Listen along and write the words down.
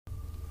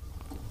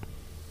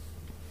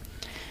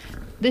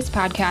This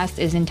podcast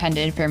is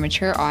intended for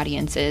mature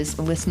audiences.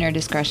 Listener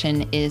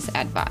discretion is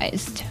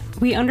advised.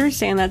 We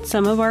understand that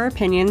some of our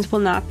opinions will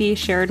not be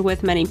shared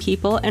with many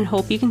people and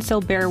hope you can still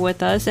bear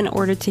with us in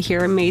order to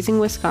hear amazing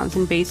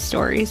Wisconsin-based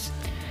stories.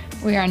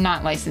 We are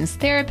not licensed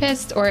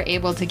therapists or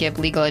able to give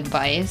legal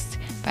advice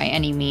by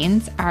any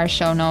means. Our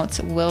show notes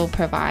will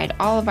provide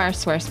all of our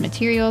source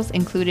materials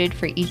included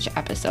for each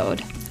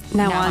episode.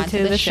 Now on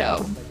to the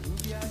show.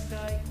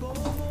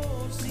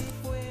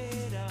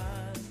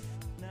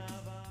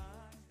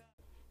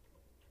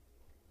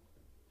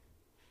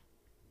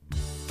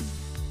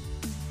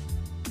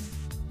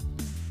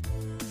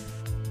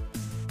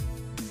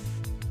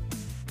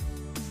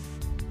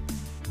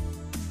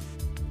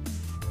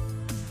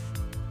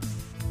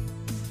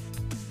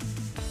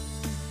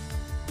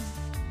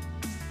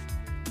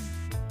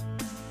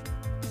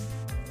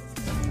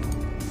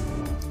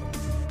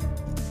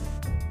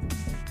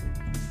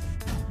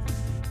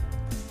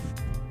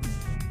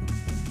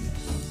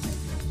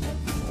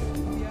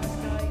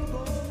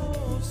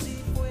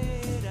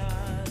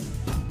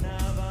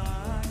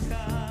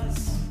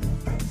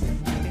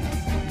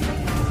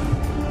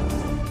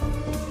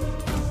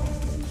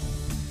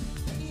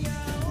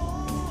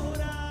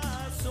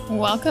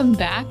 Welcome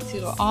back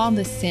to All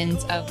the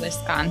Sins of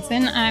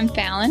Wisconsin. I'm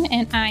Fallon,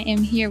 and I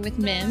am here with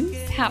Mims.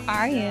 How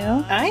are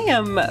you? I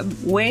am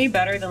way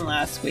better than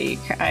last week.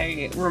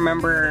 I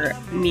remember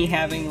me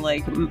having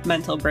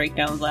mental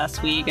breakdowns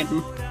last week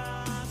and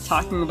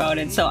talking about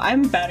it. So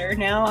I'm better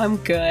now. I'm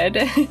good.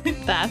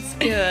 That's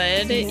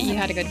good. Yeah. You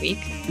had a good week?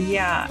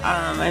 Yeah.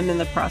 I'm in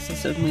the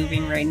process of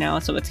moving right now,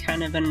 so it's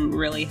kind of been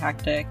really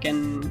hectic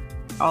and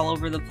all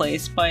over the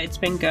place, but it's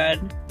been good.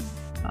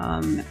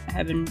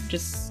 I've been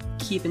just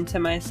keeping to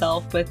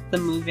myself with the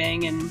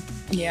moving and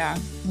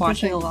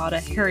watching a lot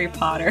of Harry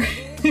Potter.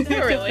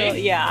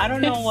 Really? Yeah, I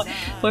don't know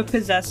what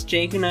possessed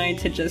Jake and I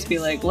to just be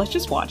like, let's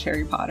just watch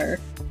Harry Potter.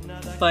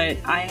 But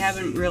I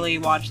haven't really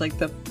watched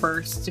the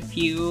first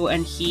few,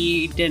 and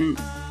he didn't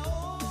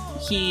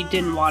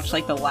watch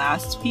the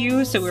last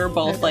few, so we were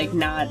both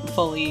not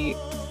fully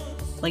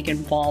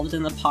involved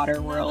in the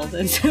Potter world,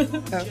 and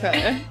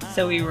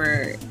so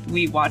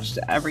we watched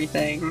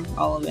everything,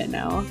 all of it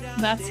now.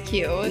 That's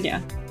cute.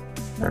 Yeah.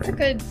 That's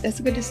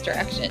a good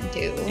distraction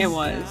too. It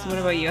was. What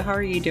about you? How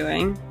are you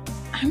doing?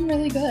 I'm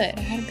really good. I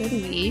had a good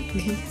week.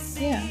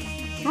 Yeah.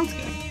 That's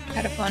good.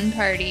 Had a fun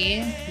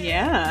party.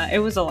 Yeah, it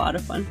was a lot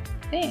of fun.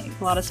 Thanks.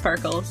 A lot of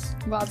sparkles.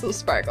 Lots of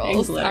sparkles.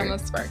 And glitter. I'm a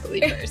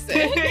sparkly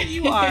person.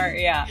 You are,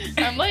 yeah.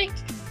 I'm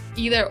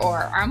either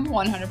or. I'm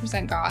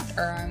 100% goth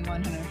or I'm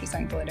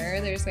 100% glitter.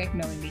 There's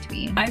no in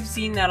between. I've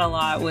seen that a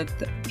lot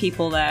with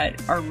people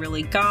that are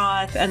really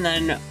goth and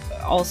then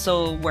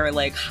also wear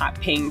hot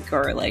pink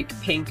or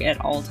pink at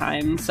all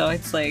times. So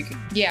it's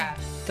yeah,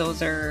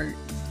 those are,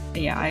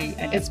 yeah, I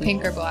it's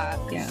pink or black.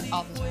 Yeah,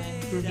 all the time.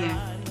 Mm-hmm.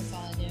 Yeah, that's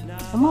all I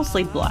do. I'm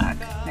mostly black,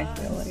 I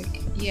feel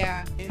like.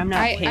 Yeah, I'm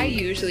not pink. I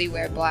usually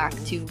wear black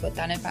too, but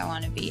then if I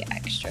want to be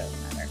extra, then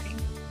I wear pink.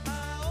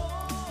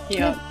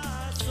 Yeah.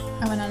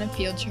 I went on a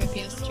field trip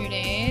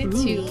yesterday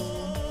to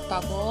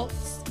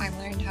Bubbles. I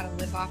learned how to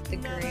live off the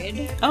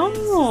grid.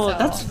 Oh,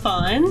 that's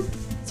fun.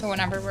 So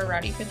whenever we're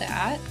ready for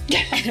that.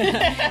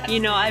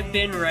 I've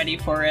been ready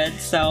for it,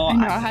 so I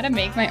know how to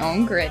make my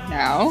own grid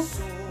now.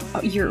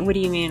 What do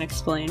you mean?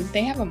 Explain.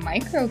 They have a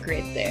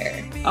microgrid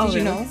there. Oh, Did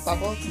you really? know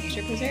Bubbles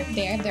Nature Preserve?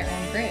 They have their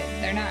own grid.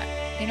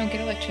 They don't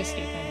get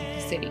electricity from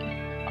the city.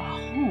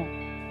 Oh,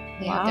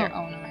 They have their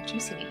own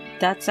electricity.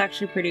 That's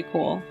actually pretty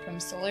cool.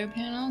 From solar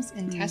panels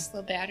and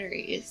Tesla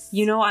batteries.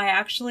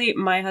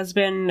 My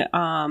husband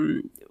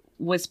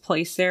was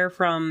placed there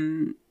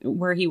from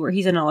where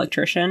he's an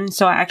electrician,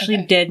 so I actually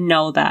did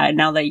know that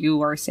now that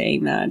you are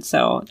saying that.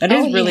 So that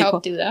is really he helped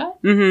cool. do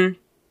that? Mm-hmm.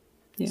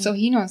 Yeah. So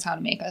he knows how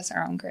to make us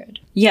our own grid.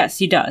 Yes,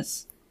 he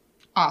does.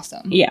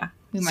 Awesome. Yeah.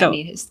 We might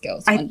need his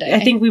skills one day.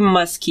 I think we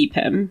must keep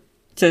him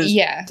to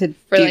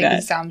for do that.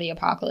 the zombie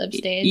apocalypse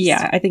days.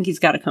 Yeah, I think he's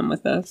got to come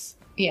with us.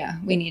 Yeah,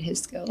 we need his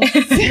skills.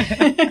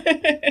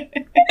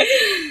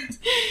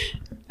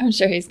 I'm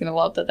sure he's gonna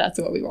love that. That's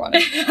what we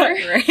wanted.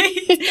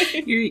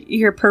 Right?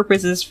 Your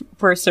purpose is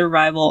for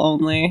survival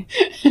only.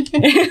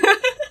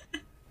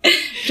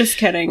 Just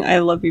kidding. I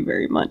love you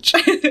very much.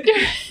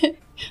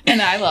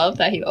 And I love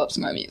that he loves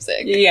my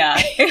music.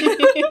 Yeah.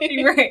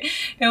 Right.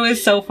 It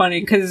was so funny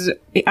because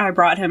I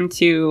brought him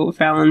to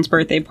Fallon's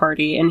birthday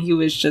party and he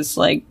was just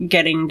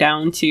getting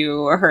down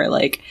to her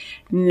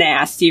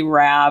nasty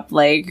rap,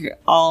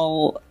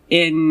 all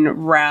in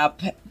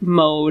rap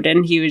mode,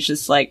 and he was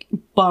just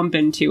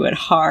bumping to it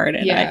hard,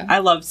 and I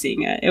love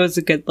seeing it. It was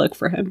a good look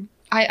for him.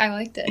 I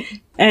liked it.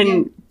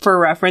 And for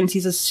reference,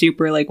 he's a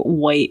super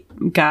white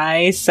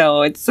guy,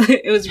 so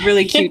it was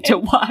really cute to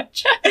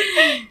watch.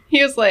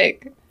 He was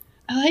like,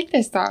 I like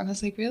this song. I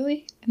was like,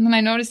 really? And then I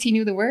noticed he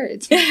knew the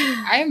words.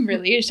 I am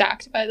really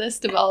shocked by this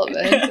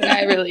development, and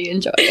I really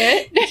enjoy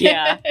it.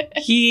 Yeah,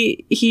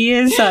 he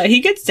is. He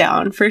gets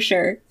down for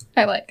sure.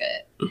 I like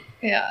it.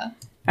 Yeah.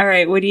 All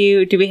right.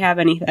 Do we have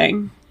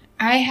anything?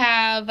 I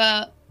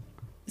have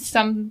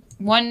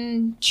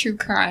one true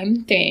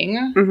crime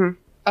thing. Mm-hmm.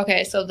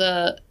 Okay, so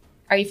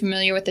are you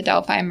familiar with the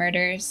Delphi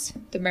murders?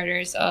 The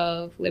murders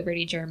of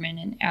Liberty German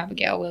and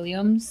Abigail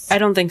Williams? I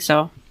don't think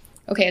so.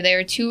 Okay, there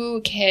were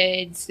two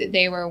kids.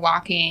 They were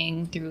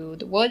walking through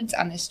the woods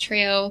on this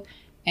trail,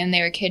 and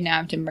they were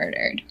kidnapped and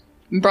murdered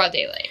in broad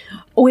daylight.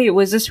 Oh, wait,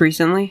 was this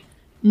recently?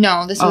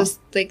 No, this was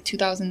like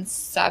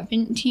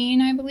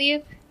 2017, I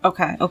believe.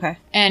 Okay.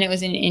 And it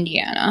was in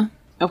Indiana.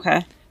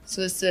 Okay.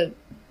 So it's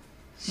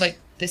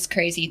this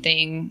crazy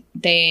thing.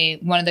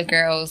 One of the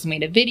girls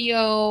made a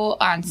video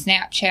on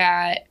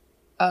Snapchat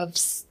of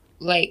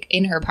like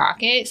in her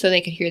pocket so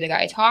they could hear the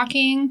guy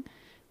talking,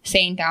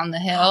 saying down the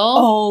hill.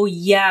 Oh,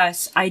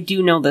 yes. I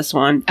do know this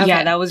one. Okay.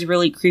 Yeah, that was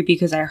really creepy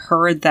because I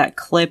heard that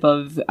clip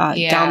of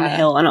down the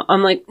hill and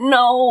I'm like,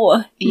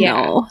 no.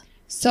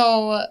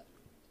 So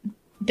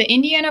the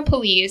Indiana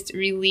police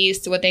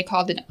released what they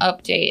called an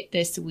update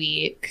this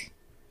week,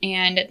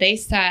 and they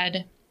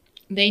said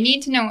they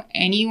need to know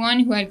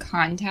anyone who had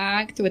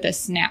contact with a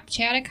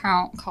Snapchat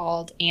account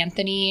called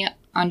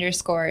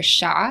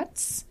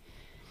Anthony_shots.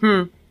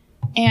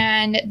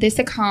 And this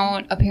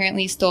account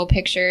apparently stole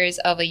pictures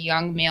of a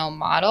young male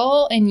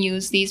model and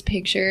used these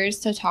pictures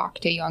to talk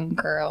to young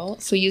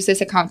girls. So use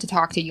this account to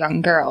talk to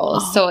young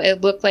girls. So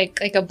it looked like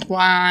a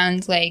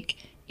blonde, like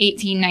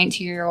 18,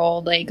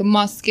 19-year-old, like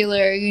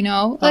muscular,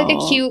 like a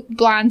cute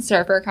blonde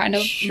surfer kind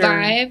of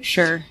vibe.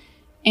 Sure.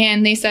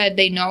 And they said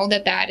they know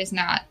that is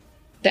not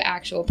the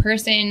actual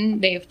person.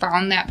 They've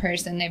found that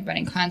person. They've been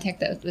in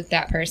contact with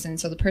that person.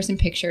 So the person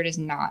pictured is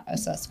not a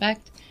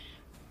suspect.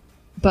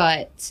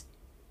 But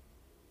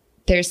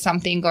there's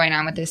something going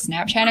on with this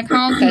Snapchat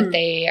account that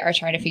they are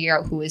trying to figure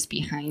out who is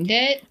behind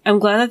it. I'm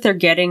glad that they're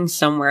getting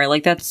somewhere.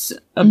 Like, that's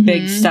a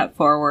big step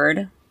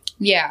forward.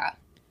 Yeah.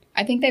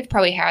 I think they've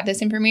probably had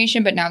this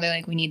information, but now they're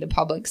like, we need the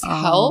public's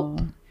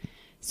help.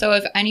 So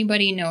if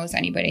anybody knows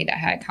anybody that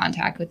had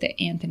contact with the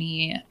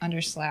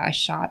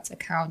Anthony_shots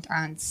account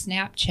on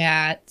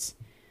Snapchat,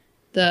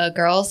 the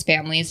girls'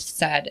 families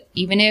said,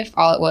 even if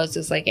all it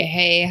was like a,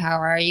 hey, how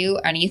are you,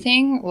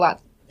 anything, let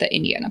the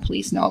Indiana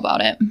police know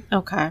about it.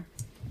 Okay.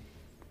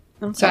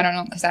 So I don't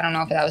know, because I don't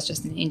know if that was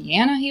just in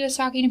Indiana he was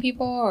talking to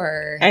people,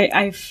 or...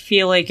 I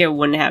feel like it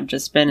wouldn't have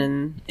just been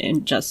in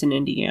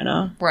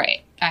Indiana.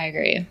 Right. I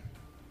agree.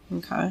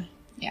 Okay.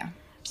 Yeah.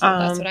 So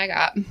that's what I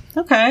got.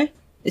 Okay.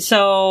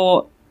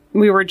 So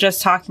we were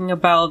just talking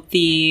about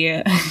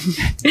the,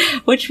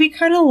 which we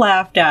kind of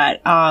laughed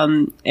at.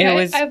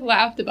 I've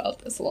laughed about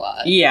this a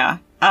lot. Yeah.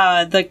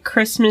 The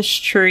Christmas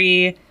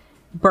tree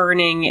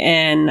burning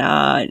in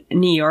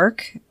New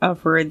York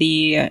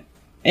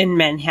in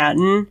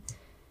Manhattan.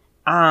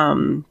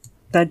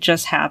 That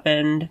just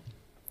happened.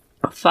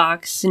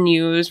 Fox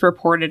News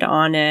reported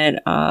on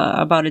it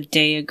about a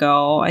day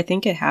ago. I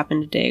think it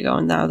happened a day ago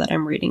now that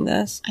I'm reading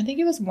this. I think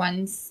it was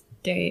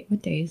Wednesday.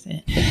 What day is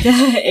it?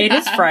 It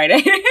is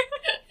Friday.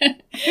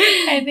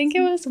 I think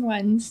it was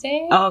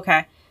Wednesday. Oh,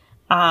 okay.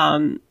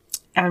 I'm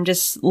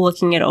just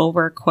looking it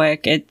over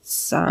quick.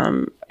 It's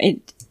there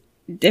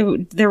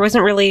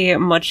wasn't really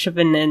much of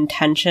an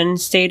intention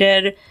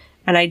stated.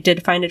 And I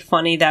did find it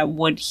funny that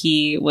what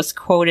he was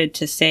quoted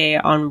to say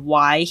on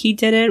why he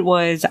did it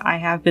was, I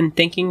have been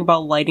thinking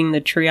about lighting the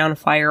tree on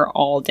fire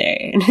all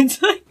day. And it's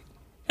like,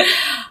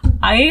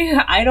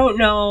 I don't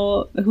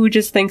know who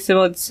just thinks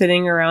about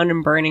sitting around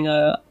and burning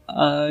a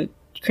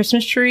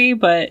Christmas tree,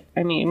 but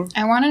I mean...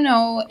 I want to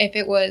know if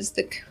it was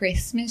the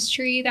Christmas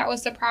tree that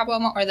was the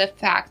problem, or the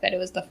fact that it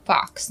was the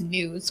Fox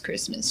News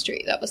Christmas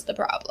tree that was the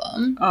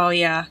problem. Oh,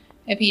 yeah.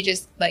 If he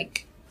just,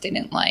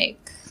 didn't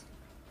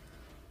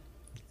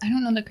I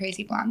don't know the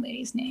crazy blonde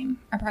lady's name.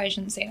 I probably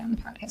shouldn't say it on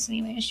the podcast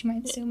anyway. She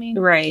might sue me.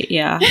 Right,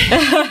 yeah.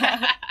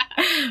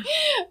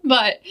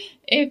 But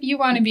if you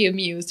want to be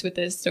amused with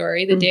this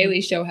story, The Daily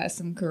Show has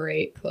some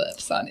great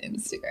clips on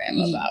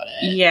Instagram about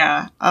it.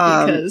 Yeah.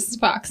 Because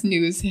Fox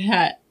News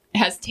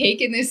has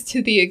taken this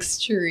to the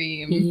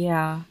extreme.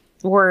 Yeah.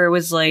 Where it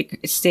was,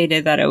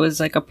 stated that it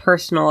was, a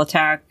personal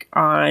attack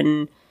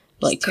on...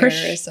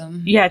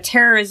 terrorism.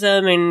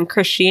 Terrorism and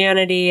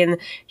Christianity. And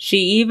she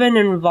even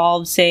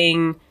involved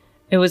saying...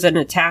 It was an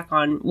attack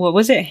on, what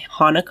was it,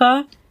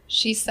 Hanukkah?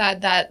 She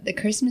said that the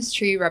Christmas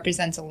tree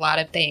represents a lot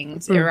of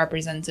things. It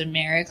represents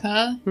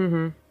America.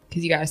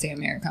 Because you gotta say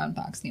America on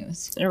Fox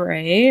News.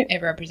 Right.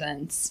 It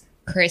represents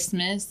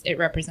Christmas. It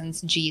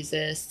represents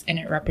Jesus. And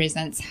it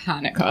represents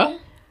Hanukkah.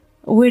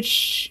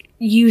 Which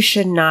you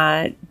should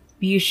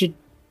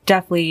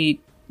definitely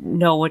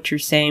know what you're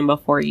saying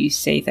before you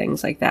say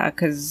things like that.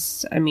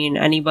 Because, I mean,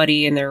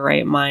 anybody in their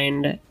right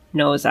mind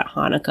knows that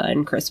Hanukkah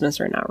and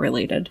Christmas are not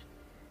related.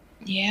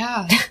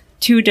 Yeah.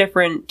 two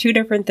different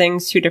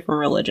things, two different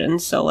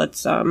religions. So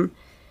let's a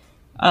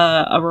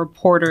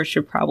reporter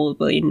should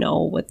probably know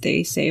what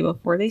they say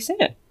before they say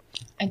it.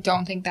 I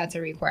don't think that's a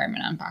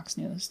requirement on Fox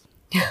News.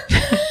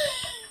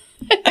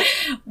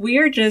 We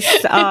are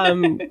just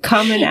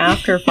coming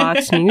after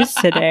Fox News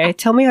today.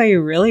 Tell me how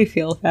you really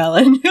feel,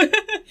 Fallon.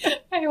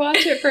 I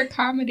watch it for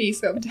comedy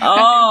sometimes.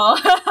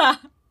 Oh.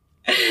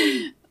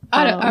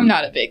 I'm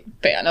not a big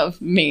fan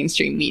of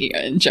mainstream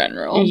media in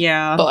general.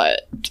 Yeah.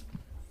 But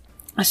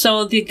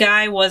So the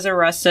guy was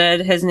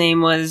arrested. His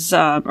name was,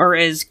 or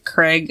is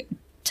Craig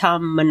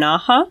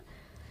Tamanaha.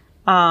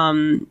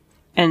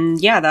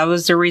 And yeah, that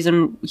was the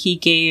reason he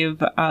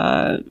gave,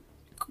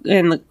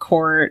 in the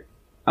court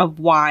of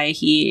why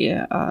he,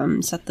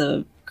 set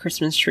the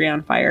Christmas tree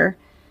on fire.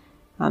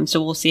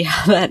 So we'll see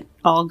how that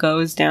all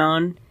goes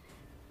down.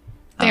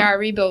 They are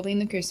rebuilding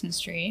the Christmas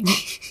tree.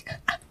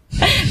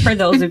 For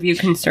those of you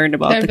concerned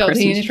about the Christmas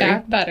tree. They're building it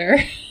back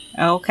better.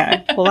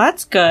 Okay. Well,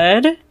 that's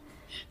good.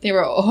 They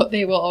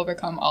will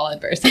overcome all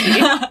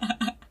adversity.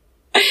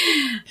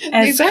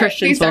 As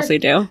Christians mostly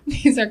do.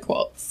 These are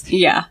quotes.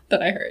 Yeah.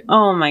 That I heard.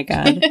 Oh my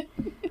God.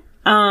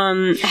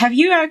 Have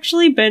you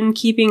actually been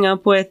keeping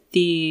up with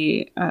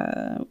the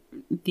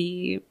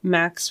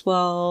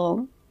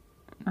Maxwell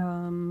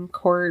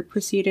court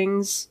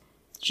proceedings,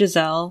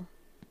 Giselle,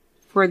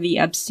 for the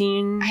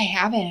Epstein? I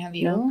haven't. Have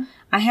you? No,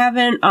 I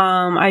haven't.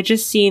 I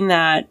just seen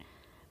that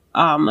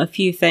a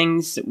few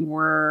things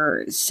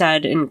were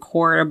said in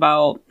court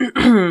about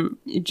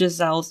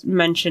Giselle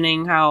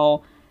mentioning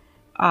how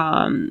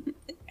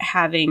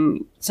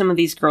having some of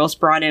these girls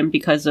brought in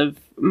because of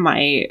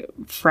my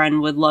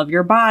friend would love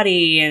your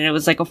body, and it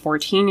was like a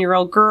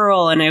 14-year-old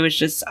girl, and it was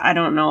just, I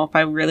don't know if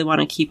I really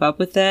want to keep up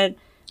with it.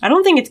 I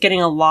don't think it's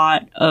getting a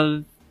lot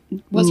of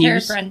Was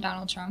news. her friend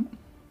Donald Trump?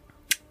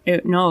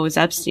 No, it was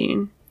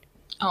Epstein.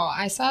 Oh,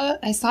 I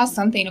saw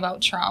something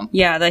about Trump.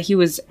 Yeah, that he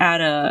was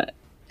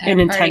in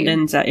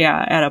attendance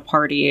at a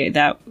party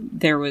that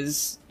there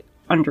was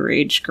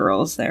underage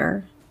girls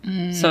there.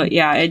 So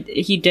yeah,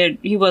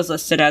 he was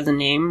listed as a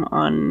name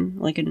on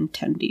like an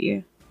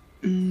attendee.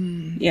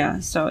 Yeah,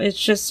 so it's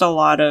just a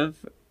lot of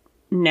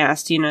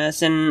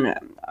nastiness, and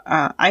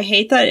I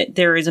hate that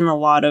there isn't a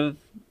lot of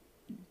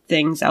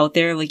things out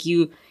there. Like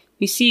you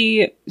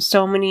see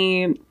so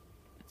many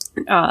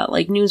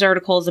like news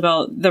articles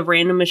about the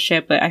randomest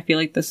shit, but I feel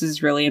like this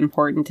is really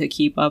important to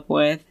keep up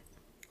with,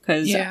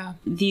 because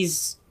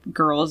these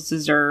girls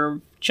deserve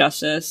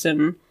justice,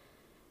 and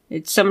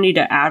it's somebody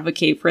to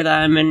advocate for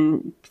them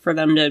and for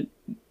them to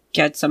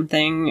get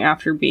something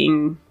after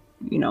being,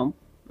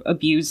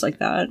 abused like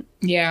that.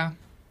 Yeah.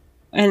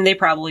 And they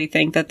probably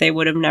think that they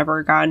would have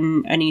never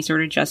gotten any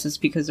sort of justice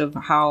because of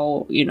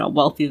how,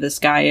 wealthy this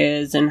guy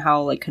is and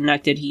how, like,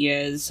 connected he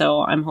is.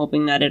 So I'm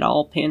hoping that it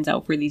all pans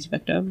out for these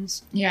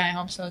victims. Yeah, I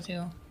hope so,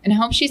 too. And I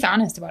hope she's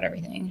honest about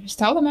everything. Just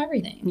tell them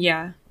everything.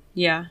 Yeah.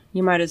 Yeah.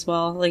 You might as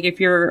well. Like,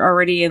 if you're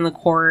already in the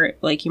court,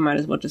 like, you might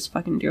as well just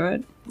fucking do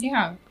it.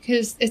 Yeah.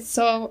 Because it's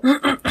so...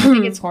 I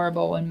think it's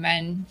horrible when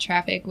men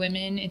traffic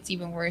women. It's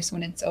even worse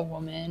when it's a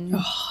woman.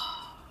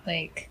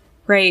 Like...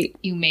 Right.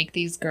 You make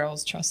these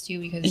girls trust you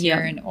because you're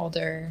an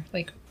older,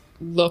 like,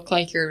 look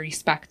like you're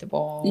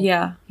respectable.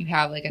 Yeah. You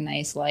have, like, a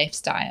nice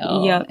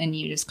lifestyle. Yeah. And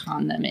you just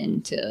con them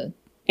into...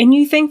 And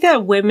you think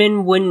that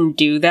women wouldn't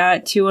do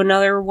that to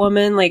another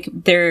woman? Like,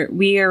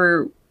 we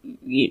are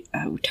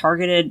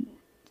targeted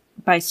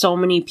by so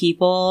many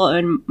people,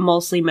 and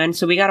mostly men,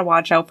 so we gotta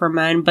watch out for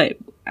men. But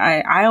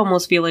I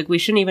almost feel like we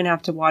shouldn't even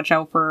have to watch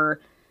out for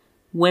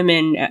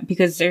women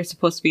because they're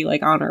supposed to be,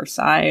 like, on our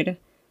side.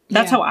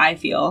 That's how I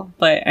feel,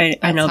 but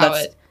I know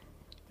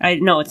I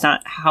know it's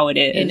not how it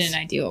is. In an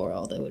ideal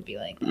world, it would be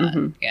like that.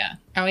 Mm-hmm. Yeah.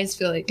 I always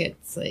feel like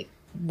it's, like,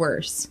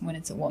 worse when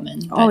it's a woman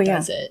that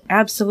does it.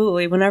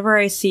 Absolutely. Whenever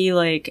I see,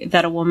 like,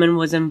 that a woman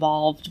was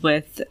involved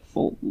with,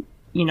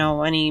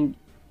 any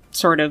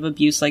sort of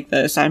abuse like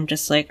this, I'm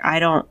just like,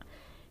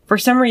 for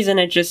some reason,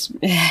 it just,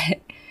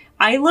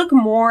 I look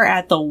more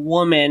at the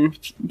woman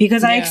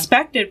because I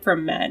expect it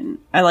from men.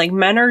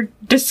 Men are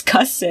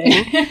disgusting.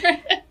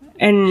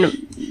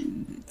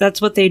 And that's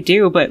what they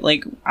do, but,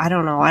 like, I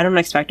don't know. I don't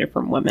expect it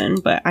from women,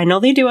 but I know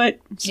they do it,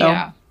 so.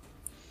 Yeah.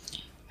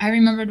 I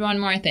remembered one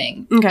more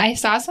thing. Okay. I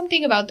saw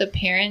something about the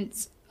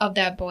parents of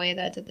that boy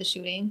that did the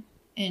shooting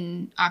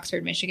in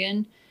Oxford,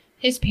 Michigan.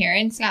 His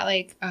parents got,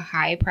 like, a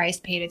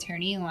high-priced paid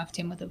attorney and left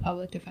him with a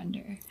public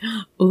defender.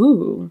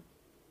 Ooh.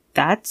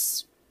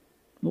 That's...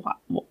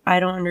 I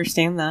don't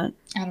understand that.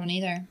 I don't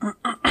either.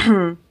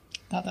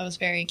 Thought that was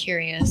very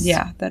curious.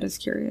 Yeah, that is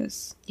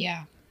curious.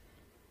 Yeah.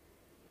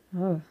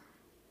 Oh.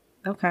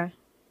 Okay.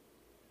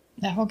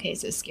 That whole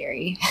case is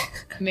scary.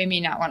 Made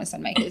me not want to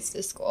send my kids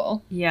to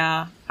school.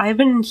 Yeah. I've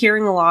been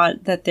hearing a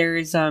lot that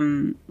there's,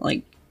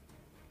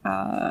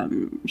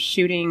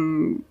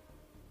 shooting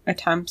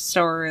attempts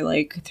or,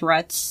 like,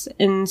 threats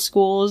in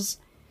schools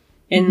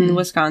in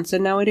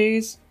Wisconsin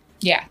nowadays.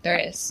 Yeah, there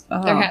is.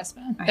 There has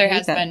been. There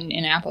has been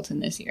in Appleton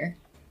this year.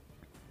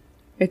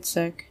 It's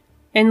sick.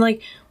 And,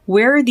 like,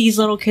 where are these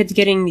little kids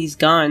getting these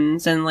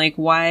guns? And, like,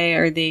 why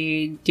are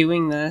they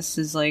doing this?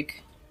 Is,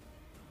 like...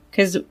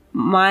 Because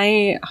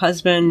my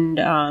husband,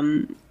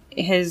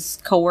 his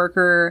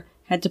coworker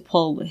had to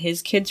pull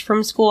his kids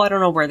from school. I don't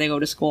know where they go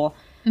to school.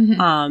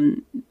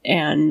 Mm-hmm.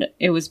 And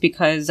it was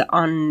because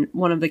on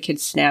one of the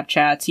kids'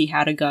 Snapchats, he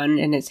had a gun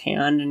in his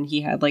hand and he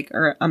had, like,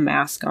 a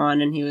mask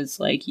on, and he was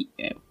like,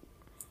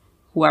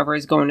 whoever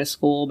is going to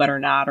school better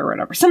not, or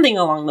whatever. Something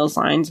along those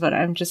lines. But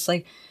I'm just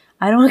like,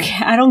 I don't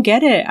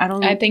get it.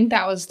 I think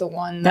that was the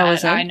one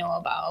that I know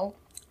about.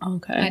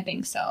 Okay. I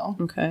think so.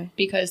 Okay.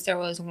 Because there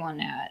was one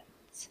at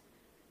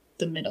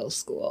the middle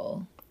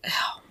school.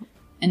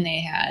 And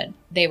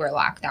they were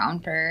locked down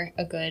for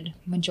a good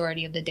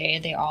majority of the day.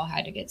 They all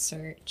had to get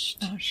searched.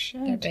 Oh,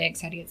 shit. Their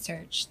bags had to get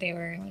searched. They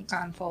were like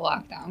on full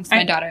lockdown. So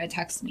my daughter had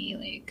texted me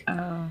like,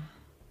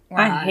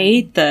 I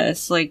hate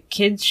this. Like,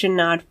 kids should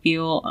not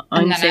feel unsafe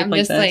like this. And then I'm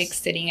just like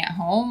sitting at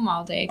home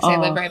all day because I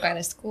live right by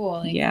the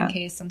school. Like, in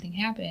case something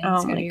happens,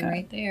 it's gotta be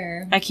right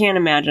there. I can't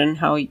imagine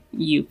how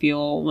you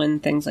feel when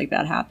things like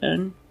that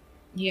happen.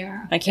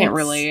 Yeah. I can't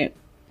relate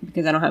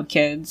because I don't have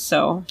kids,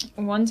 so.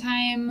 One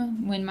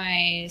time when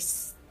my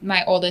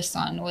oldest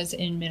son was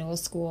in middle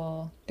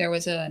school, there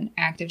was an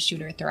active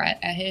shooter threat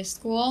at his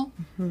school.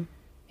 Mm-hmm.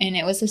 And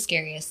it was the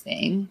scariest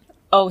thing.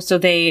 Oh, so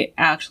they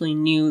actually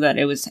knew that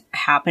it was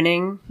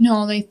happening?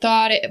 No, they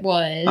thought it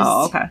was.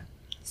 Oh, okay.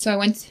 So I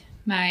went to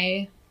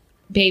my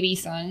baby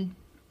son,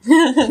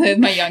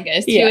 my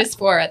youngest. He was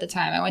 4 at the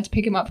time. I went to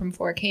pick him up from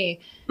 4K.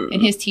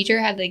 And his teacher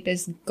had like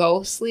this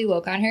ghostly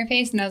look on her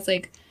face. And I was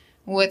like,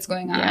 what's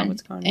going on? Yeah,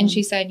 what's going on? And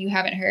she said, you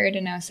haven't heard?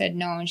 And I said,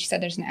 no. And she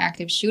said, there's an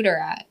active shooter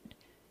at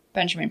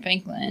Benjamin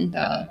Franklin,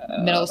 the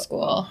middle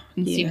school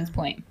in Stevens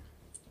Point.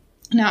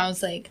 And I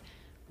was like,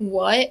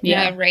 what?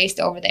 Yeah. And I raced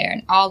over there,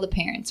 and all the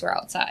parents were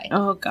outside.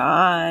 Oh,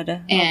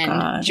 God.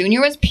 And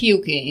Junior was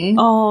puking.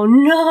 Oh,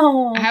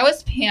 no. I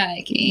was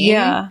panicking.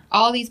 Yeah.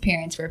 All these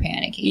parents were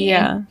panicking.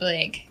 Yeah.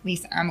 Like, at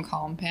least I'm a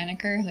calm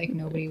panicker. Like,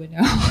 nobody would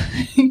know.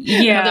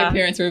 Yeah. Other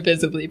parents were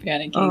visibly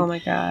panicking. Oh, my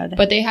God.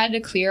 But they had to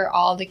clear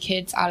all the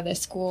kids out of the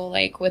school,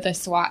 like, with a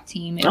SWAT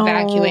team,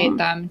 evacuate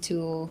them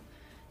to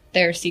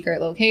their secret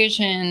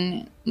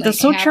location. Like, that's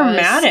so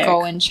traumatic.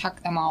 Go and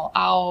check them all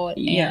out.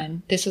 Yeah.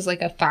 And this was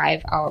like a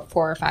 4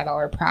 or 5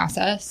 hour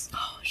process.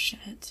 Oh,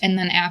 shit. And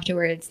then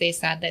afterwards, they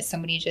said that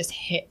somebody just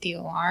hit the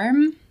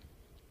alarm.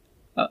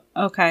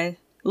 Okay.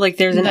 Like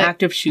there's an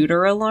active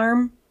shooter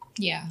alarm?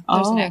 Yeah.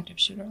 There's an active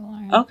shooter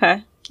alarm.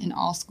 Okay. In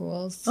all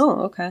schools.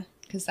 Oh, okay.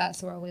 Because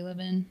that's the world we live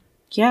in.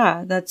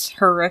 Yeah, that's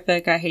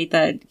horrific. I hate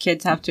that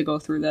kids have to go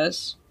through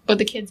this. But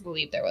the kids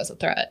believed there was a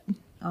threat.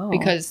 Oh.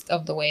 Because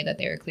of the way that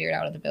they were cleared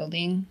out of the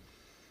building.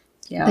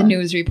 Yeah. The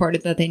news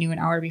reported that they knew an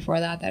hour before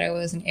that it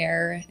was an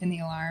error in the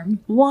alarm.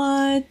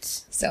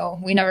 What? So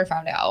we never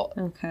found out.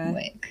 Okay.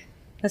 Like,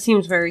 that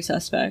seems very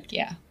suspect.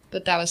 Yeah.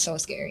 But that was so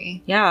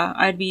scary. Yeah,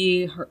 I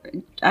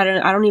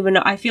don't even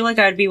know. I feel like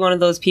I'd be one of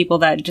those people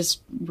that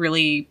just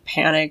really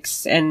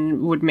panics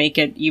and would make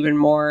it even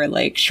more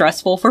like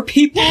stressful for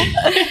people.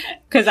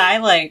 Cause I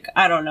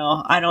don't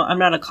know. I'm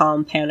not a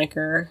calm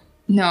panicker.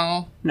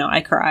 No,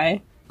 I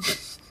cry.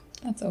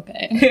 That's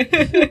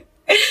okay.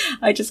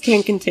 I just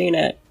can't contain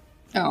it.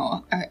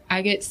 Oh,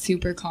 I get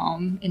super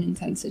calm in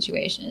intense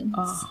situations.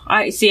 Oh,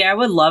 I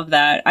would love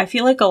that. I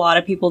feel like a lot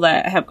of people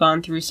that have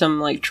gone through some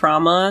like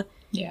trauma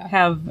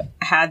have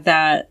had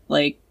that,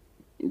 like,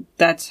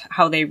 that's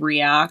how they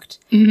react.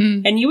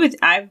 Mm-hmm. And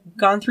I've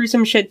gone through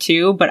some shit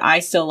too, but I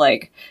still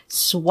like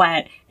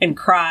sweat and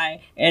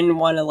cry and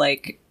want to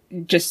like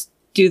just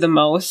do the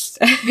most.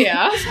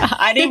 Yeah.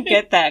 I didn't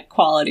get that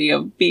quality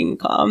of being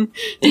calm.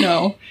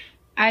 No.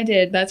 I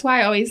did. That's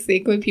why I always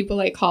think when people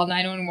like call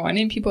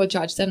 911 and people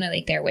judge them, they're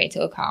like, they're way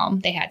too calm.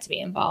 They had to be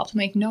involved. I'm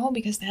like, no,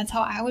 because that's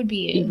how I would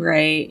be.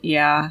 Right.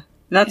 Yeah.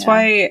 That's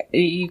why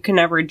you can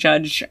never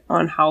judge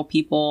on how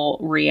people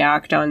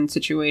react on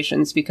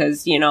situations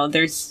because, you know,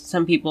 there's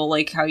some people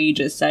like how you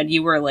just said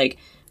you were like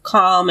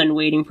calm and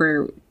waiting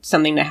for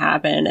something to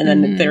happen. And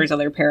then there's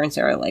other parents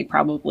that are like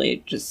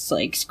probably just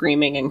like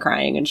screaming and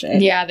crying and shit.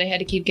 Yeah. They had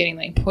to keep getting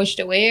like pushed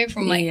away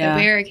from like the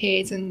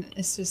barricades and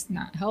it's just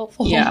not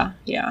helpful. Yeah.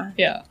 Yeah.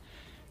 Yeah.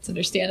 It's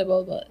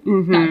understandable, but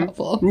not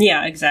helpful.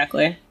 Yeah,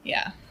 exactly.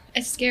 Yeah.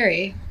 It's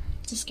scary.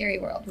 It's a scary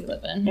world we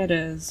live in. It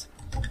is.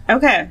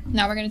 Okay.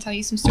 Now we're going to tell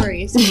you some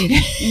stories.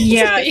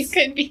 Yeah. So you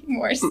could be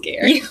more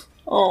scared.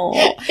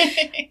 Oh.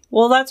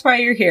 Well, that's why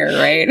you're here,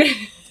 right?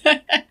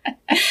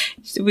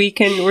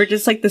 We're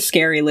just like the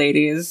scary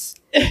ladies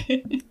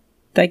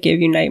that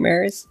give you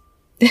nightmares.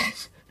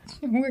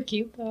 We're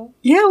cute though.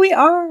 Yeah, we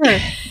are.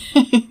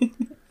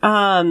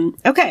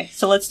 Okay,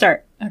 so let's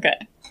start.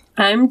 Okay.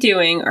 I'm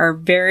doing our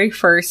very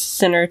first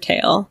Sinner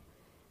Tale.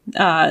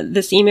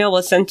 This email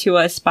was sent to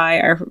us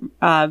by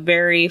our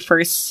very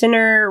first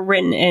sinner,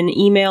 written an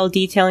email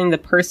detailing their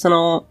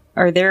personal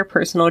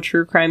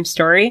true crime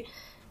story.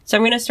 So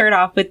I'm going to start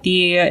off with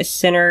the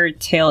Sinner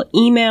Tale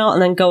email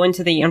and then go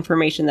into the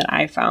information that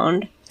I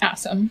found.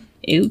 Awesome.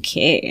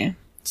 Okay.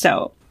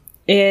 So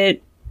I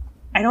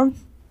don't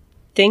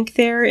think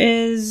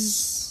they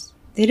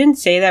didn't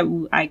say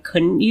that I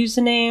couldn't use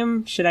the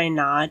name. Should I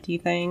not, do you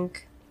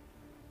think?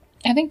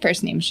 I think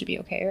first names should be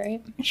okay,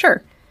 right?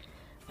 Sure.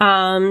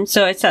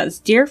 So it says,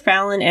 Dear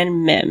Fallon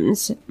and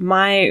Mims,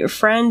 my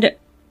friend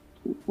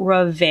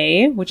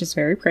Rave, which is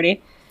very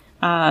pretty,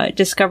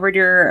 discovered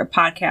your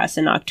podcast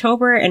in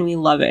October and we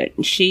love it.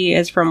 She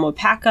is from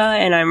Wapaka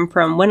and I'm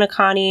from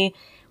Winneconne.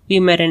 We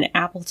met in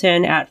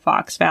Appleton at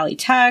Fox Valley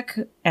Tech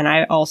and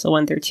I also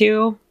went there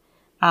too.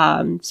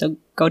 So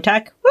go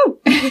Tech. Woo!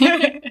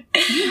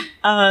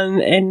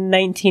 In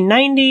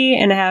 1990,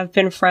 and have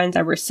been friends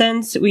ever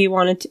since. We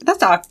wanted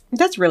to,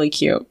 that's really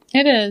cute.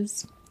 It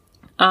is.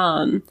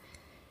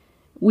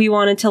 We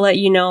wanted to let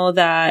you know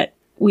that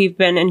we've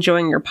been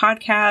enjoying your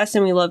podcast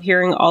and we love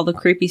hearing all the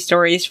creepy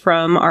stories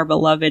from our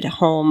beloved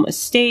home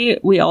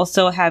state. We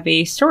also have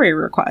a story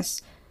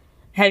request.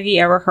 Have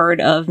you ever heard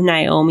of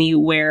Naomi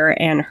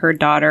Ware and her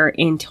daughter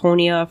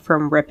Antonia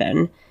from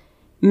Ripon?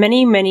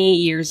 Many, many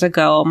years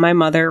ago, my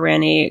mother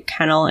ran a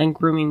kennel and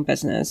grooming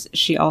business.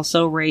 She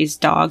also raised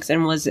dogs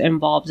and was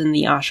involved in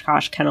the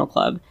Oshkosh Kennel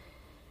Club.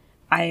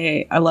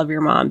 I love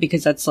your mom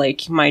because that's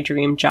like my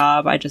dream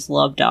job. I just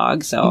love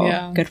dogs,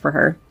 so good for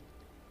her.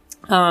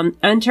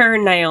 Enter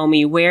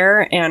Naomi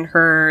Ware and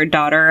her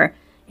daughter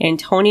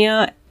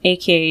Antonia,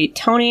 aka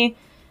Tony.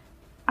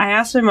 I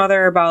asked my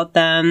mother about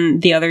them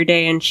the other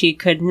day and she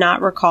could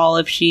not recall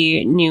if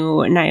she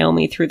knew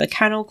Naomi through the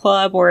kennel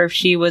club or if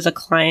she was a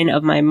client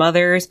of my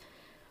mother's,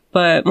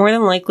 but more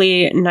than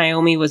likely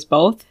Naomi was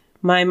both.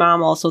 My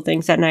mom also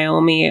thinks that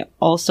Naomi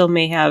also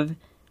may have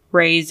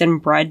raised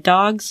and bred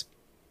dogs.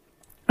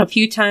 A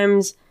few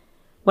times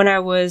when I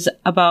was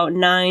about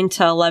 9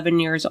 to 11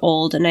 years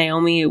old,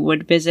 Naomi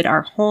would visit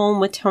our home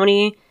with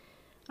Tony.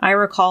 I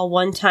recall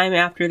one time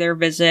after their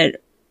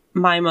visit,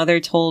 my mother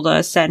told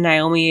us that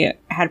Naomi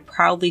had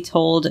proudly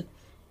told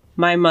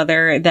my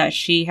mother that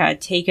she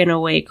had taken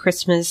away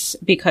Christmas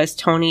because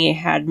Tony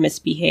had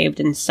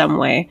misbehaved in some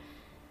way.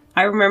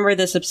 I remember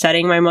this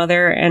upsetting my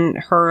mother and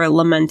her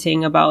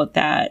lamenting about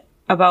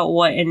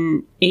what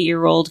an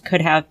 8-year-old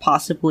could have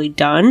possibly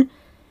done.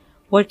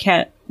 What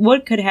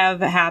could have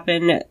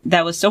happened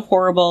that was so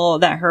horrible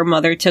that her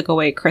mother took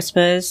away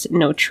Christmas?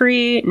 No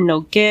tree,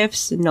 no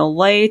gifts, no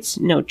lights,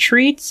 no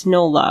treats,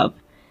 no love.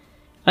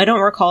 I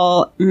don't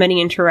recall many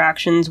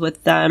interactions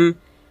with them,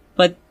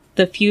 but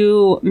the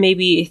few,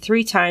 maybe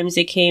 3 times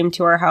they came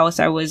to our house,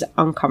 I was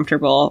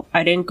uncomfortable.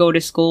 I didn't go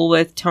to school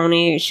with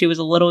Tony. She was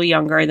a little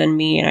younger than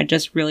me, and I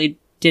just really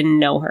didn't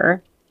know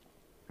her.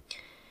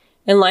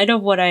 In light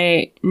of what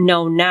I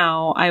know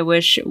now, I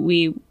wish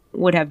we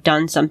would have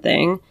done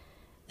something.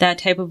 That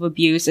type of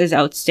abuse is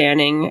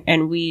outstanding,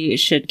 and we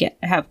should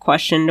have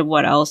questioned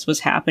what else was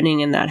happening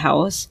in that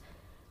house.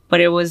 But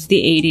it was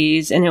the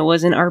 80s, and it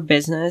wasn't our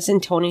business,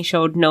 and Tony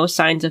showed no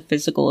signs of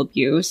physical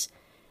abuse.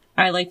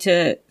 I like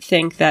to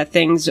think that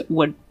things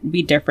would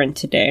be different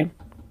today.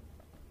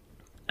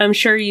 I'm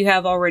sure you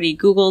have already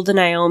Googled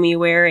Naomi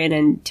Ware and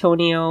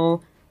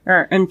Antonio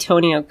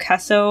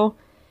Casso.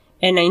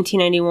 In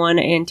 1991,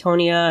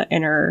 Antonia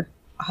and her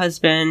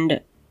husband,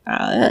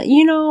 I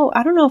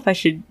don't know if I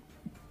should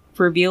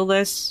reveal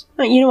this.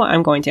 You know what?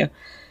 I'm going to.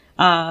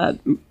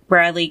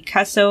 Bradley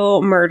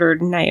Casso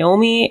murdered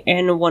Naomi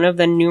in one of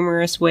the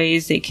numerous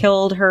ways they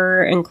killed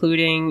her,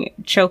 including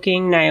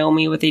choking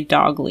Naomi with a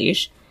dog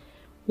leash.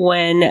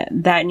 When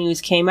that news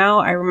came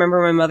out, I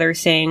remember my mother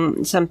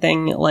saying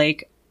something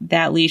like,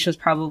 that leash was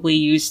probably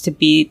used to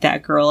beat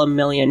that girl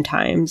 1,000,000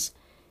 times.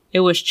 It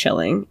was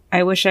chilling.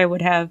 I wish I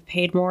would have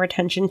paid more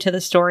attention to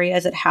the story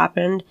as it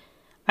happened.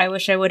 I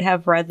wish I would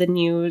have read the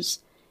news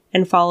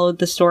and followed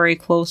the story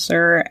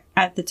closer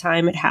at the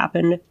time it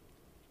happened.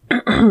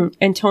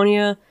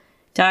 Antonia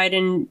died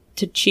in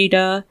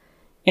Tachita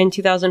in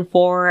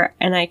 2004,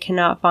 and I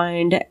cannot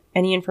find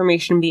any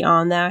information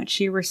beyond that.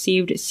 She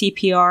received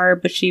CPR,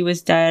 but she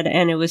was dead,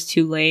 and it was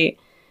too late.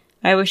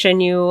 I wish I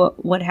knew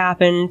what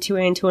happened to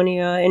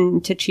Antonia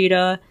in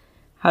Tachita.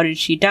 How did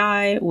she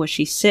die? Was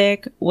she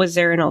sick? Was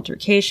there an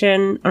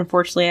altercation?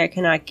 Unfortunately, I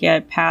cannot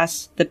get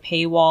past the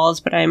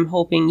paywalls, but I'm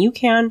hoping you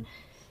can.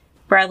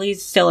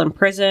 Bradley's still in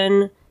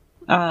prison.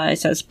 It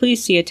says,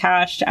 please see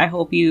attached. I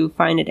hope you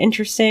find it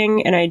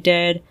interesting. And I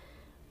did,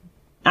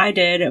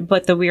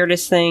 but the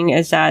weirdest thing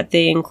is that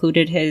they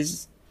included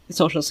his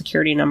social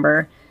security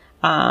number.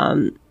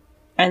 And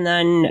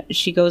then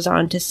she goes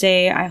on to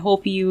say, I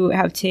hope you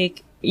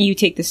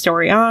take the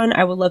story on.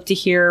 I would love to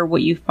hear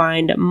what you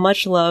find.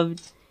 Much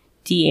love,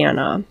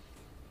 Deanna.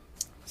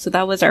 So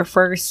that was our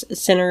first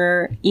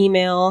Sinner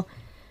email,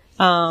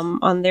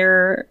 on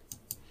their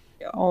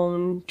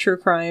own true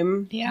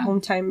crime,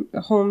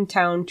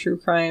 hometown true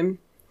crime,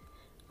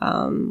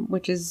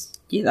 which is,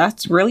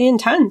 that's really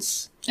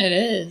intense. It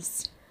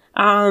is.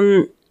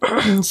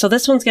 So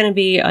this one's going to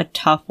be a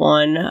tough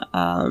one.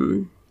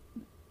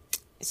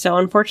 So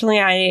unfortunately,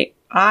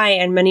 I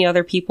and many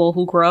other people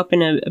who grew up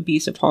in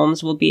abusive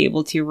homes will be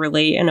able to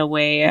relate in a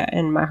way,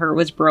 and my heart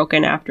was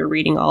broken after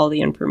reading all the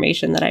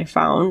information that I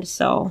found.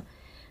 So,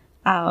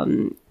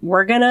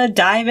 we're gonna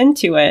dive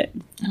into it.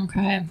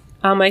 Okay.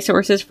 My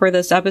sources for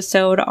this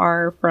episode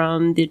are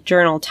from the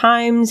Journal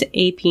Times,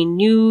 AP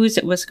News,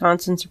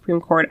 Wisconsin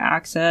Supreme Court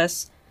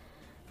Access,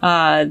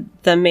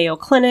 the Mayo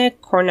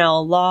Clinic,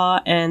 Cornell Law,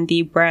 and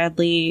the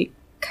Bradley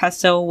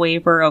Casso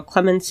waiver of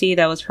clemency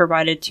that was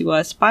provided to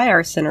us by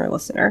our Sinner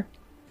listener.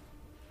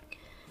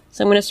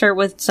 So I'm going to start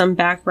with some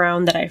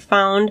background that I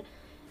found.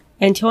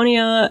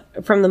 Antonia,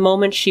 from the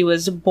moment she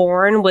was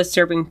born, was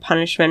serving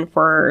punishment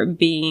for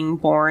being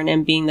born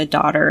and being the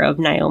daughter of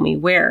Naomi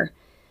Ware.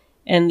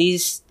 And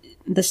these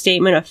the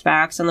statement of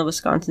facts on the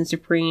Wisconsin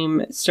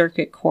Supreme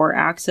Circuit Court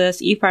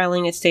access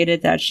e-filing, it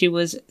stated that she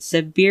was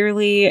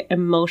severely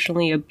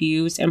emotionally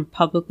abused and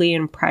publicly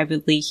and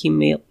privately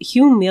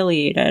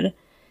humiliated.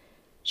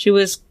 She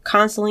was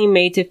constantly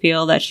made to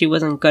feel that she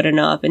wasn't good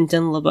enough and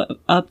didn't live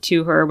up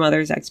to her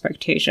mother's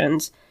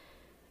expectations.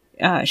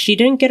 She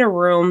didn't get a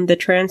room. The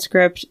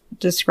transcript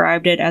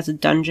described it as a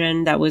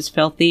dungeon that was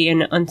filthy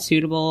and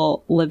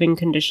unsuitable living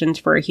conditions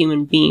for a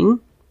human being.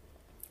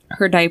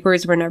 Her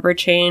diapers were never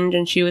changed,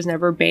 and she was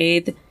never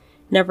bathed,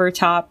 never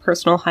taught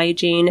personal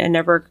hygiene, and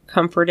never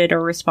comforted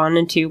or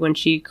responded to when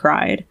she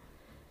cried.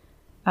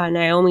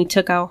 Naomi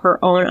took out her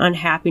own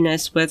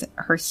unhappiness with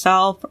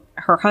herself,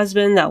 her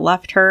husband that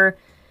left her.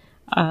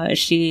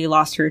 She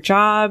lost her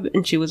job,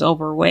 and she was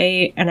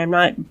overweight, and I'm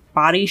not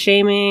body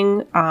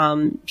shaming.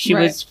 She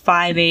was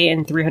 5'8"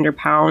 and 300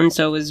 pounds,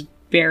 so it was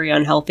very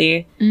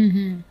unhealthy.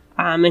 Mm-hmm.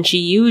 And she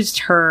used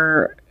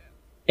her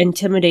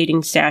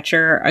intimidating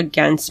stature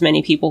against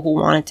many people who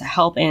wanted to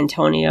help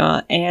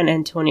Antonia and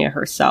Antonia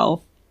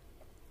herself,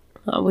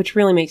 which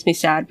really makes me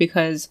sad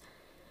because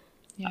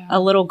a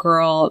little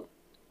girl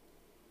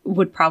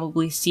would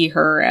probably see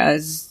her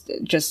as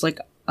just like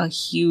a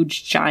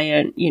huge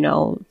giant,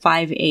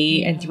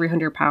 5'8" and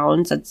 300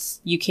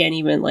 pounds. You can't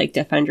even like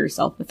defend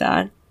yourself with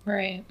that.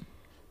 Right.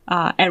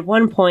 At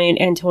one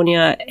point,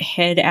 Antonia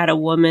hid at a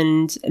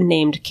woman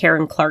named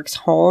Karen Clark's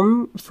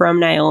home from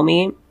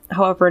Naomi.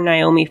 However,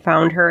 Naomi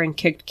found her and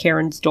kicked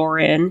Karen's door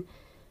in.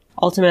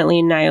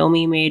 Ultimately,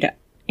 Naomi made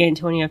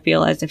Antonia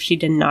feel as if she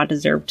did not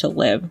deserve to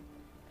live.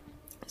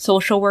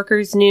 Social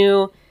workers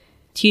knew,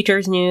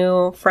 teachers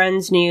knew,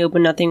 friends knew,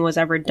 but nothing was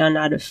ever done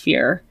out of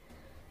fear.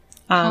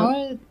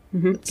 How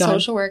are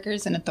social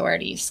workers and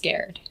authorities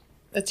scared?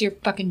 That's your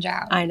fucking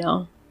job. I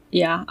know.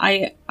 Yeah,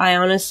 I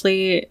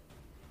honestly,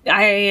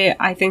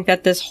 I think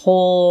that this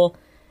whole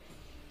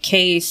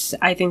case,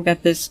 I think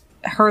that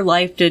her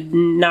life did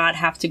not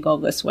have to go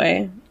this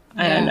way.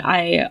 And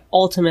I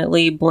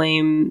ultimately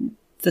blame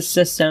the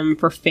system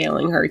for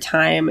failing her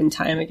time and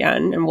time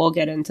again. And we'll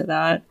get into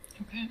that.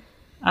 Okay.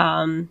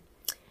 I'm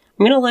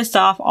going to list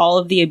off all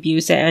of the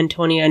abuse that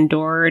Antonia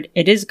endured.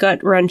 It is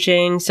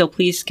gut-wrenching, so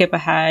please skip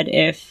ahead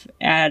if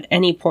at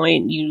any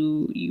point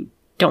you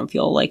don't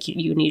feel like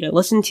you need to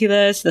listen to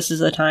this. This is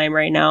the time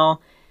right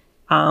now.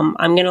 I'm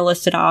going to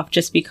list it off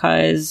just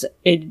because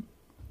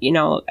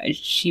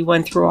she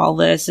went through all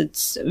this.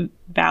 It's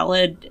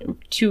valid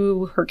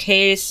to her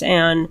case,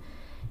 and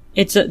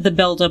it's the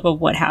buildup of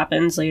what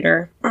happens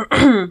later.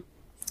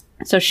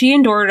 So she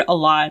endured a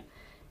lot.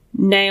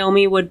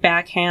 Naomi would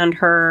backhand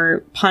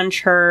her,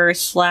 punch her,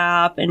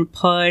 slap, and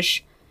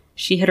push.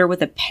 She hit her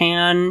with a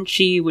pan.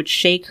 She would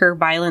shake her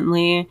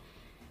violently.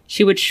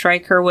 She would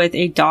strike her with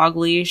a dog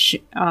leash.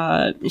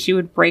 She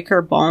would break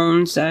her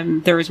bones.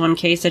 There was one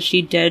case that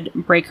she did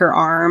break her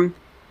arm.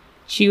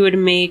 She would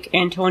make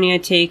Antonia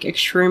take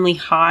extremely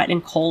hot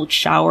and cold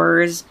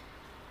showers.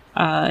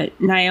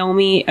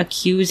 Naomi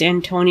accused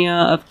Antonia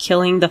of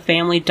killing the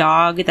family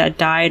dog that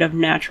died of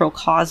natural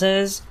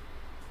causes.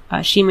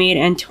 She made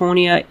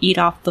Antonia eat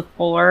off the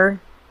floor.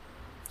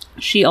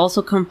 She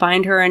also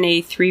confined her in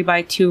a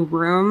 3x2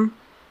 room,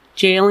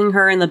 jailing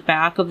her in the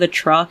back of the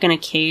truck in a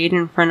cage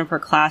in front of her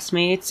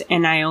classmates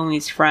and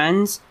Naomi's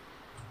friends,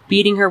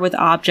 beating her with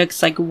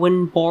objects like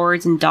wooden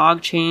boards and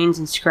dog chains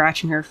and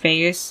scratching her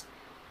face.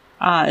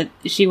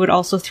 She would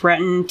also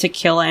threaten to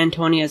kill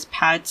Antonia's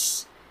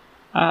pets,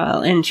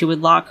 and she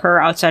would lock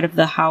her outside of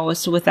the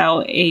house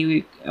without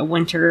a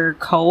winter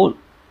coat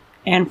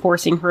and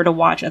forcing her to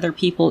watch other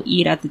people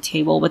eat at the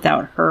table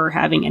without her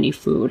having any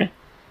food.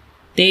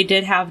 They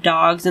did have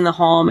dogs in the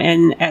home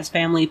and as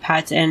family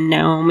pets, and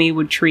Naomi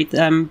would treat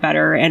them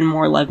better and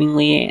more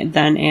lovingly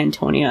than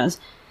Antonia's.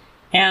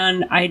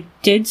 And I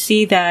did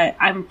see that,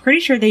 I'm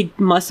pretty sure they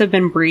must have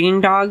been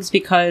breeding dogs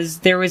because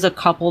there was a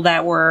couple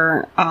that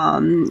were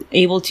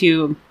able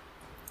to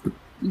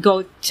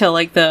go to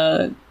like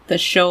the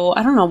show.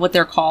 I don't know what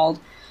they're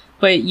called,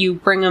 but you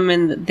bring them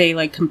and they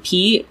like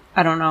compete.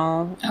 I don't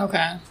know.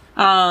 Okay.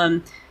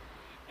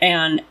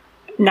 And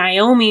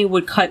Naomi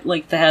would cut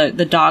like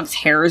the dog's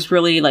hairs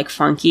really like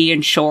funky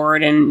and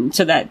short, and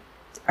so that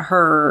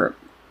her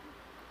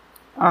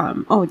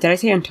did I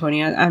say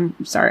Antonia?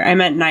 I'm sorry. I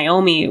meant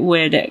Naomi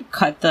would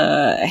cut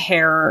the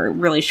hair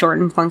really short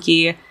and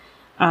funky,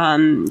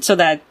 so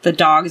that the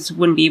dogs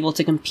wouldn't be able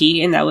to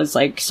compete, and that was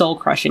like soul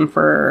crushing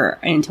for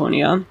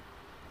Antonia.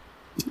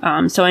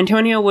 So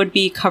Antonia would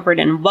be covered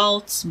in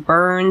welts,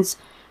 burns,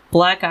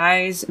 black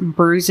eyes,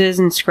 bruises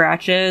and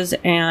scratches,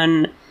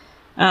 and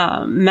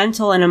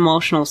mental and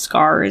emotional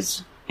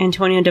scars.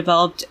 Antonia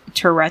developed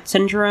Tourette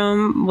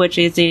syndrome, which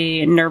is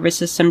a nervous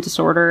system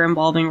disorder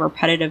involving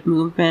repetitive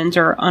movements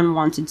or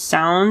unwanted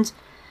sounds.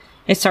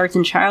 It starts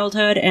in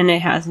childhood and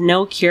it has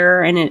no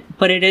cure,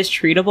 but it is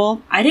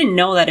treatable. I didn't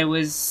know that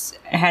it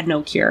had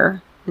no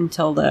cure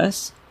until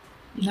this.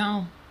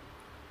 No.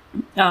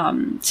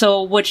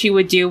 So what she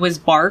would do was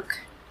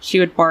bark. She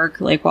would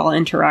bark like while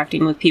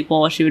interacting with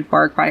people. She would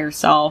bark by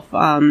herself,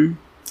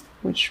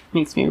 which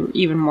makes me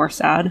even more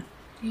sad.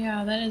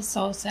 Yeah, that is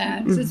so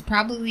sad. 'Cause it's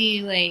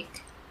probably,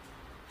 like,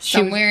 She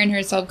was- somewhere in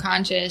her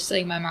subconscious,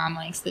 like, my mom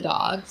likes the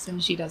dogs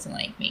and she doesn't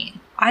like me.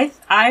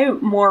 I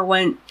more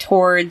went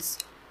towards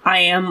I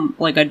am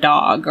like a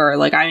dog, or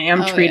like I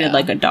am treated yeah.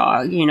 like a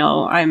dog, you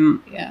know.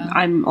 Yeah.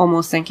 I'm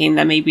almost thinking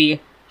that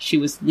maybe she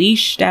was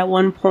leashed at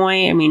one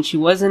point. I mean, she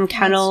was in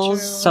kennels,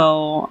 true.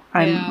 so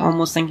I'm Yeah.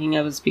 almost thinking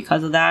it was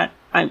because of that.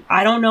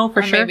 I don't know for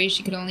Or sure. maybe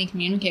she could only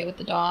communicate with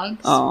the dogs.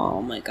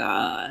 Oh my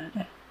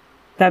god.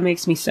 That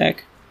makes me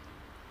sick.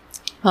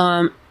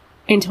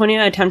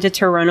 Antonia attempted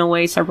to run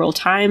away several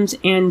times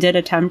and did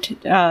attempt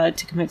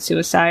to commit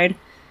suicide.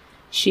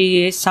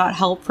 She sought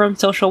help from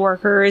social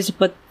workers,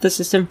 but the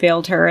system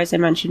failed her, as I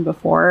mentioned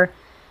before.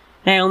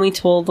 Naomi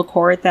told the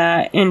court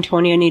that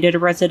Antonia needed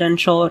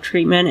residential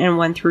treatment and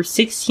went through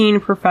 16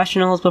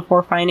 professionals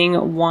before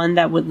finding one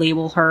that would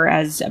label her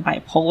as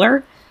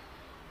bipolar.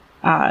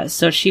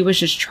 So she was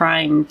just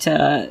trying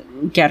to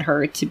get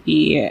her to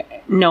be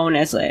known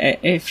as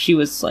if she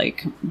was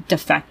like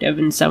defective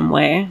in some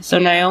way. So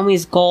Yeah.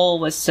 Naomi's goal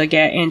was to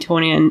get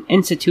Antonia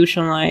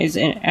institutionalized,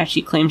 as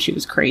she claimed she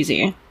was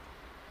crazy.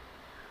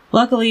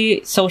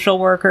 Luckily, social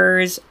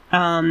workers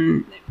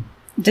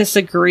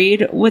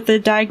disagreed with the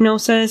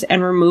diagnosis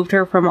and removed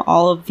her from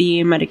all of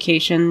the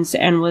medications,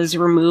 and was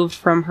removed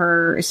from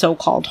her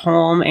so-called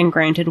home and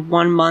granted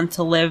 1 month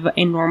to live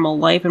a normal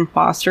life in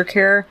foster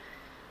care,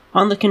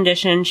 on the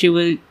condition she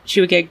would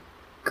get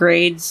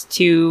grades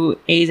to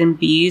A's and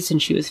B's,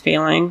 and she was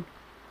failing.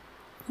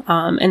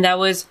 And that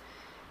was,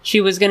 she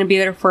was going to be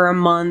there for a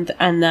month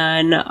and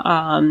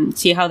then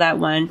see how that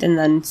went, and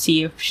then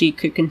see if she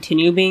could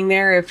continue being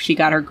there if she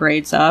got her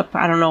grades up.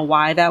 I don't know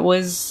why that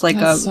was like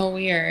That's so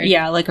weird.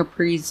 yeah, like a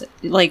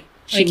like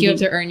Like you have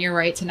to earn your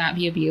right to not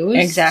be abused.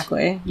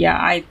 Exactly. Yeah,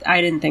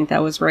 I didn't think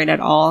that was right at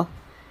all.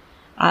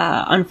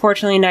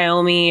 Unfortunately,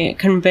 Naomi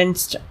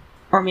convinced,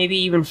 or maybe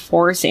even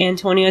forced,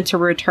 Antonia to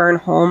return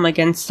home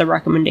against the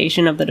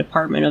recommendation of the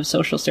Department of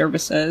Social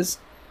Services.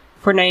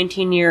 For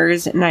 19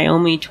 years,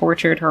 Naomi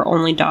tortured her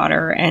only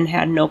daughter and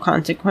had no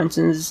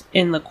consequences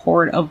in the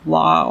court of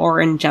law or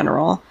in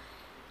general.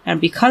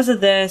 And because of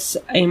this,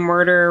 a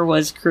murder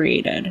was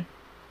created.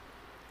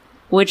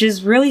 Which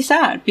is really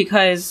sad,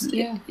 because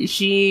Yeah.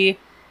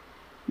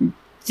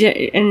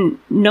 and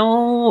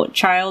no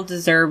child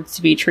deserves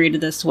to be treated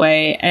this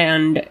way,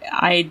 and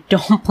I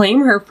don't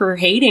blame her for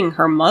hating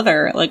her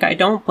mother. Like, I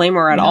don't blame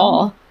her at No.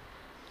 all.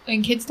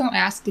 And kids don't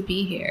ask to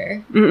be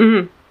here.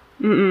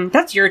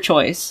 That's your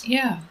choice.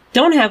 Yeah.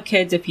 Don't have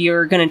kids if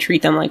you're gonna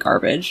treat them like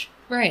garbage.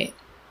 Right.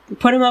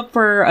 Put them up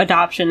for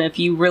adoption if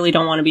you really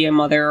don't want to be a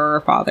mother or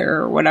a father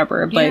or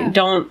whatever, but Yeah.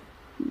 don't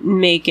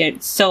make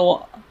it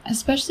so...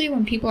 Especially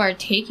when people are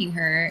taking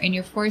her and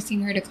you're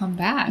forcing her to come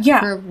back. Yeah.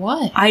 For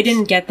what? I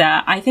didn't get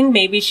that. I think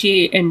maybe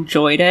she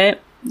enjoyed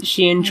it.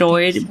 She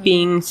enjoyed so.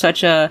 being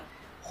such a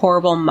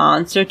horrible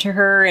monster to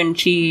her, and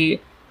she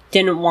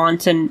didn't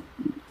want to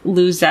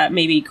lose that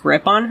maybe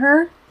grip on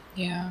her.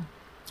 Yeah.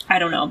 I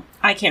don't know.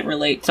 I can't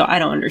relate, so I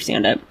don't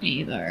understand it. Me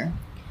either.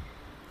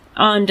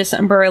 On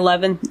December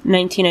 11th,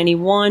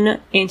 1991,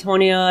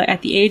 Antonia,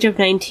 at the age of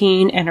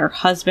 19, and her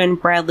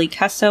husband, Bradley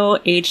Kesso,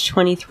 aged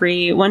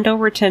 23, went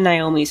over to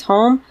Naomi's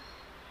home.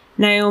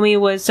 Naomi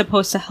was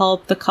supposed to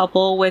help the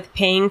couple with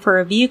paying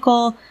for a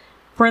vehicle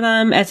for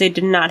them, as they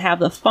did not have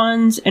the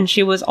funds, and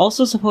she was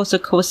also supposed to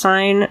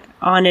co-sign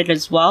on it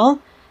as well.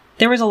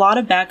 There was a lot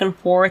of back and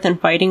forth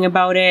and fighting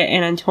about it,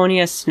 and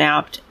Antonia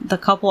snapped. The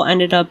couple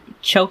ended up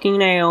choking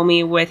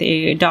Naomi with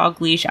a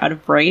dog leash out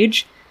of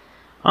rage.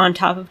 On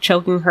top of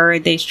choking her,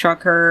 they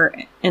struck her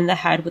in the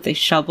head with a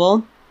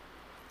shovel.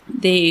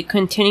 They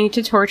continued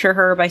to torture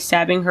her by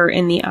stabbing her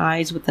in the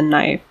eyes with a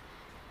knife.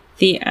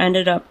 They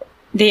ended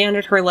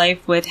her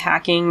life with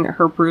hacking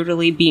her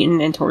brutally beaten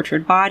and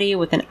tortured body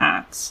with an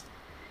axe.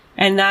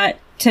 And that,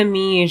 to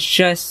me, is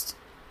just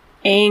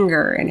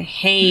anger and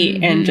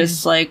hate and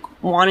just, like,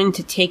 wanting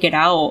to take it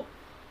out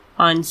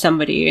on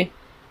somebody.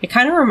 It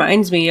kind of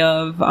reminds me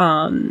of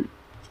the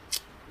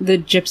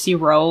Gypsy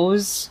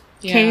Rose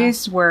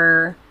case,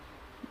 where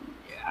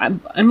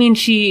I mean,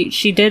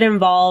 she did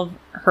involve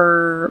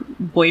her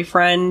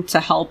boyfriend to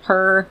help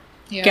her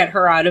get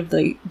her out of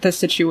the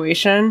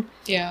situation.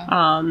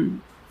 Yeah.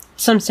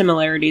 Some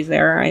similarities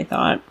there, I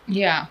thought.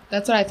 Yeah.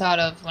 That's what I thought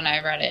of when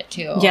I read it,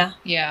 too. Yeah.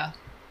 Yeah.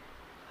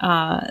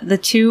 The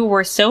two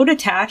were so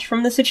detached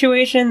from the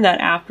situation that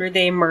after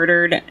they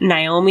murdered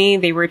Naomi,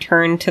 they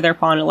returned to their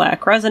Fond du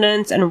Lac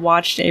residence and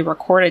watched a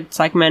recorded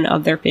segment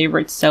of their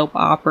favorite soap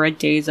opera,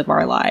 Days of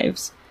Our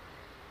Lives.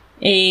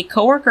 A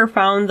coworker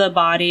found the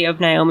body of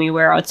Naomi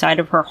Ware outside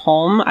of her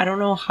home. I don't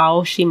know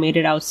how she made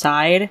it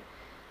outside.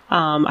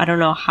 I don't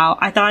know how.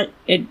 I thought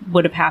it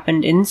would have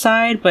happened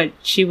inside, but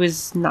she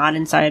was not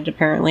inside,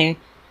 apparently.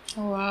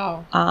 Oh,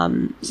 wow.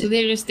 So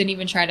they just didn't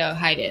even try to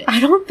hide it.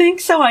 I don't think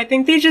so. I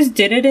think they just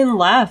did it and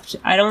left.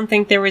 I don't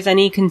think there was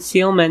any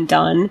concealment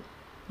done.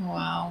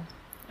 Wow.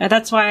 And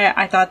that's why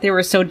I thought they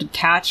were so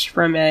detached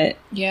from it.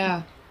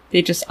 Yeah.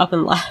 They just up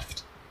and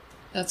left.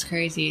 That's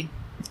crazy.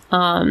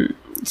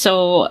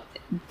 So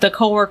the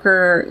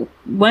coworker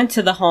went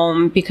to the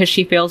home because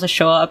she failed to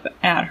show up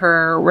at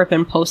her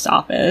Ripon post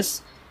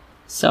office.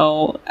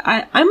 So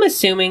I'm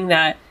assuming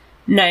that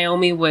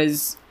Naomi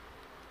was,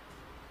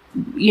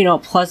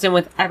 pleasant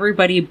with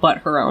everybody but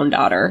her own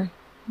daughter,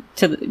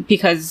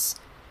 because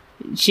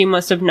she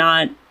must have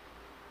not.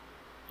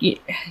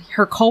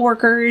 Her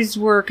coworkers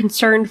were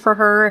concerned for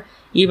her,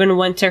 even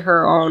went to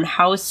her own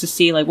house to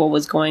see like what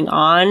was going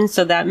on.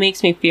 So that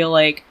makes me feel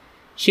like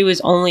she was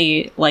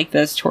only like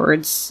this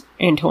towards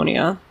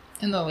Antonia.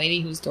 And the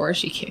lady whose door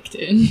she kicked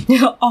in.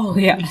 Oh,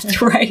 yeah,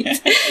 that's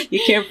right. You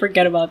can't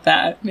forget about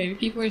that. Maybe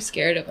people are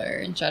scared of her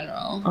in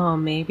general. Oh,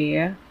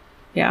 maybe.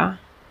 Yeah.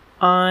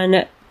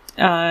 On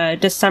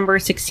December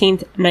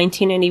 16th,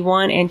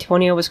 1991,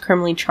 Antonia was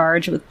criminally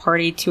charged with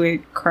party to a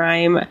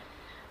crime,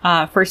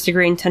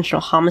 first-degree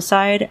intentional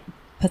homicide.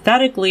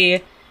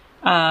 Pathetically,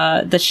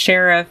 the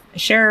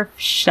Sheriff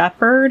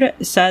Shepard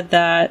said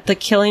that the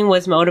killing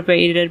was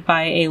motivated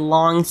by a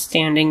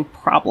long-standing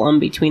problem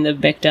between the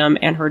victim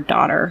and her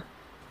daughter.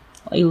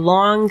 A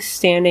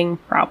long-standing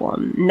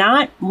problem.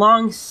 Not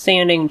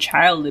long-standing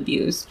child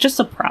abuse, just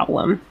a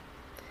problem.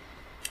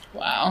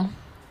 Wow.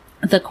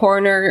 The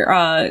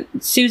coroner,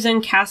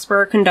 Susan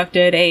Casper,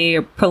 conducted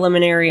a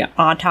preliminary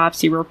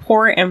autopsy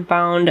report and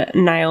found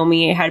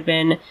Naomi had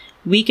been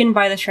weakened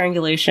by the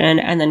strangulation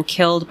and then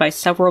killed by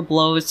several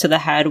blows to the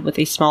head with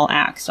a small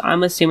axe. So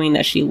I'm assuming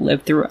that she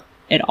lived through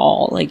it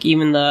all, like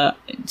even the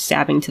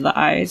stabbing to the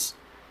eyes.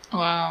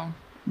 Wow.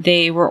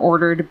 They were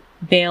ordered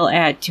bail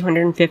at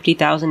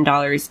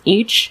 $250,000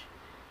 each.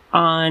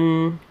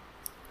 On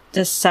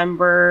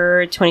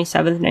December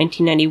 27th,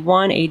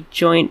 1991, a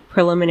joint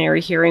preliminary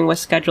hearing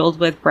was scheduled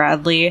with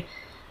Bradley,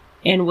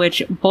 in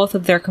which both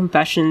of their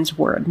confessions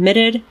were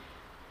admitted.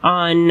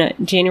 On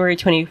January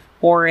 24th,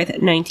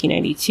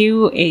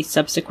 1992, a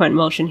subsequent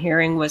motion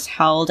hearing was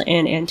held,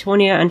 and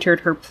Antonia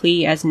entered her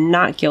plea as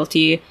not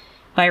guilty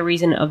by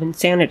reason of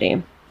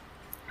insanity.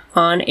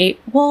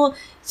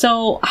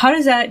 So how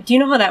does that, do you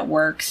know how that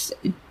works?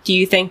 Do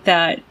you think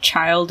that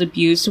child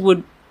abuse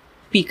would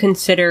be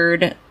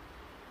considered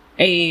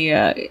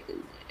a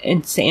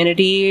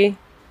insanity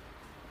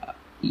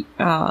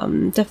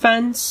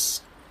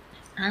defense?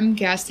 I'm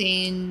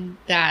guessing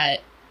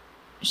that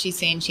she's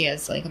saying she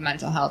has like a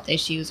mental health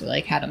issues or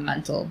like had a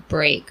mental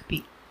break,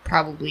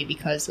 probably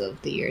because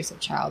of the years of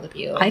child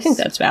abuse. I think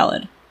that's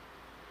valid.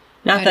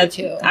 Not that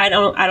too. I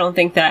don't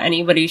think that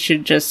anybody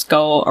should just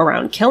go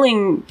around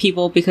killing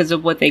people because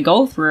of what they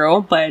go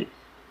through, but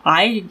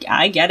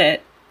I get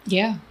it.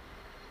 Yeah.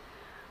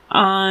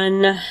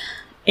 On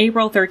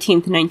April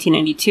 13th,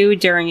 1992,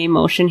 during a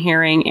motion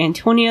hearing,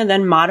 Antonia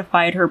then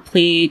modified her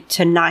plea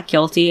to not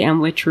guilty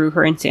and withdrew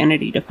her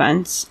insanity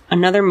defense.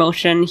 Another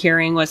motion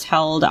hearing was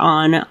held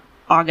on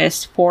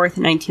August 4th,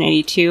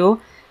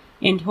 1992.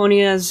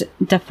 Antonia's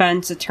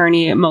defense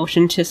attorney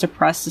motioned to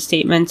suppress the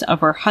statements of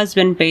her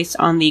husband based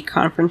on the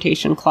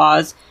confrontation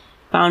clause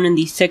found in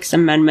the Sixth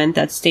Amendment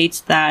that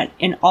states that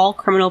in all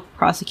criminal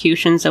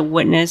prosecutions, a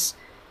witness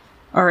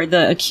or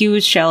the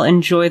accused shall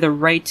enjoy the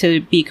right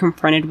to be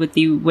confronted with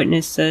the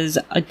witnesses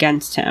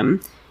against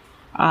him.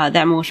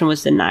 That motion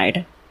was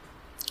denied.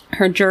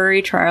 Her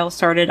jury trial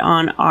started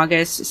on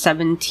August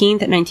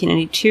 17th,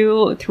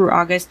 1992 through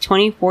August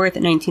 24th,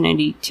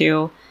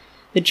 1992.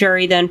 The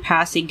jury then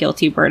passed a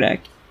guilty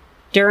verdict.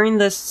 During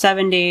the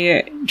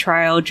 7-day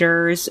trial,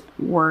 jurors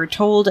were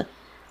told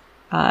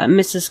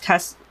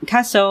Mrs.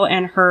 Casso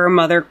and her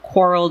mother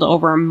quarreled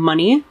over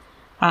money.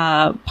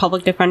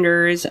 Public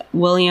defenders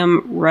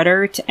William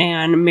Ruddert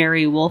and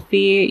Mary Wolfe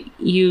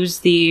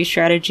used the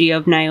strategy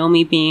of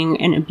Naomi being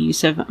an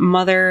abusive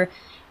mother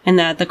and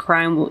that the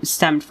crime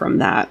stemmed from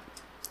that.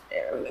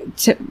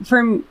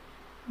 For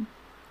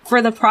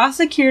the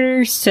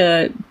prosecutors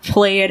to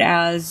play it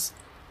as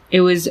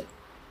it was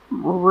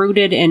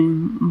rooted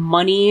in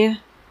money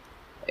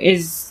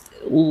is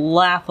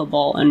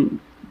laughable,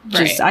 and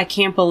just right. I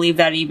can't believe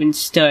that even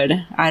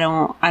stood. I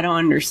don't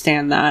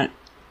understand that.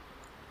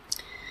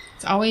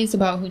 It's always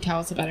about who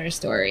tells a better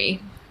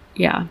story.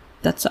 Yeah,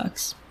 that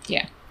sucks.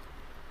 Yeah.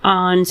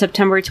 On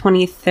September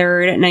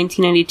 23rd,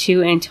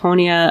 1992,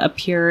 Antonia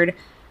appeared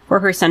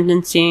for her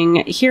sentencing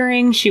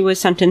hearing. She was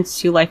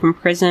sentenced to life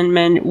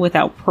imprisonment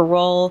without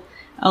parole,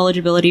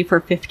 eligibility for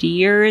 50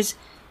 years.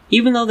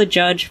 Even though the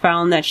judge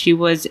found that she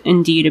was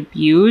indeed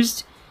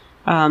abused,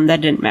 that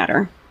didn't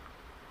matter.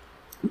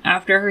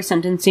 After her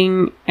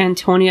sentencing,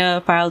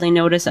 Antonia filed a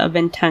notice of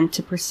intent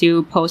to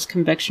pursue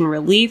post-conviction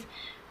relief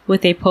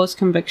with a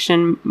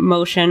post-conviction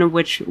motion,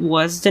 which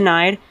was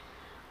denied.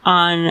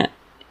 On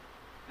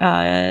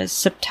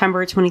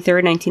September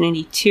 23rd,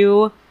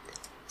 1992,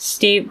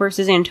 State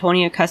versus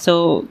Antonia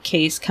Casso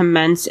case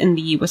commenced in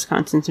the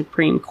Wisconsin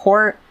Supreme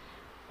Court.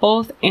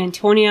 Both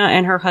Antonia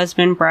and her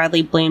husband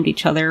Bradley blamed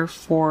each other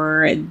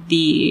for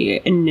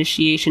the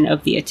initiation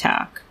of the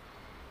attack.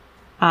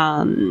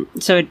 So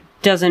it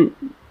doesn't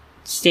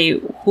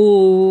state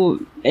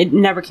who, it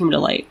never came to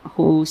light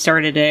who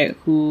started it,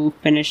 who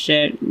finished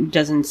it. It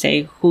doesn't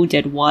say who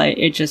did what.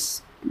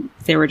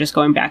 They were just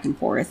going back and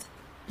forth.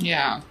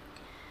 Yeah.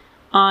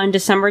 On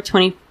December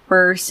 21st,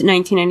 1st,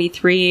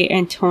 1993,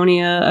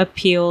 Antonia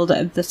appealed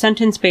the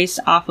sentence based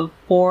off of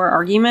 4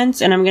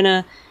 arguments, and I'm going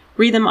to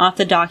read them off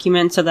the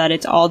document so that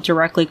it's all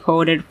directly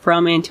quoted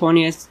from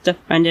Antonia's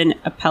defendant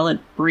appellate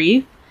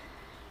brief.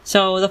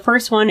 So the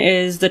first one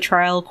is the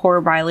trial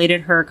court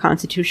violated her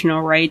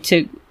constitutional right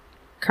to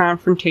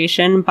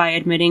confrontation by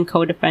admitting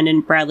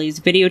co-defendant Bradley's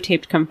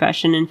videotaped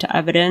confession into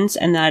evidence,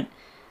 and that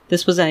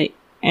this was an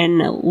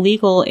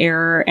legal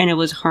error and it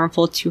was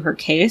harmful to her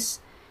case.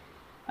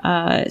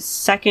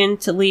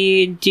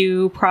 Secondly,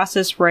 due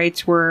process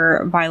rights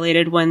were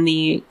violated when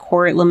the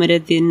court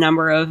limited the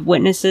number of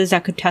witnesses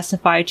that could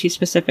testify to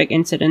specific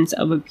incidents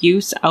of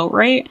abuse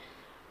outright.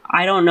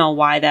 I don't know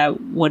why that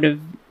would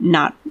have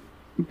not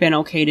been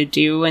okay to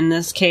do in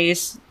this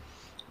case.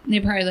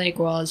 They're probably like,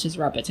 well, it's just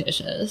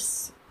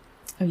repetitious.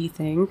 Oh, you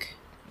think?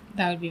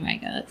 That would be my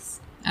guess.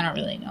 I don't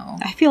really know.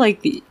 I feel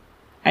like the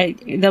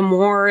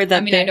more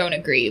that... I don't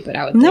agree, but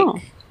I would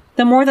think...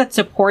 The more that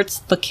supports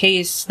the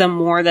case, the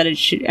more that it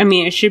should... I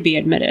mean, it should be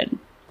admitted.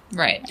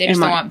 Right. They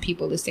just don't want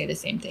people to say the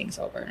same things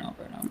over and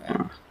over and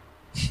over.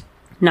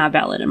 Not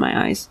valid in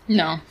my eyes.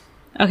 No.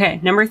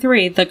 Okay, number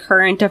 3. The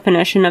current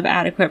definition of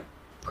adequate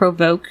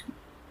provocation?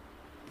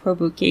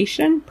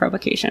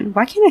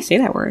 Why can't I say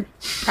that word?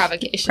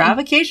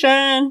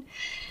 Provocation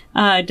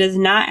does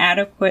not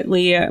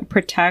adequately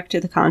protect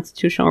the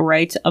constitutional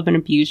rights of an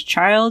abused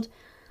child.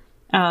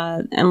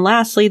 And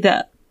lastly,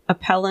 the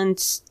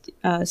appellant's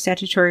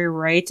statutory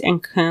rights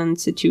and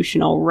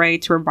constitutional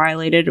rights were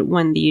violated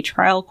when the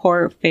trial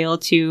court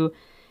failed to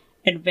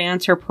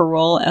advance her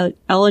parole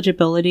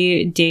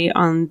eligibility date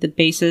on the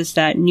basis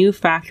that new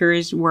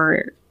factors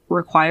were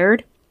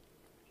required.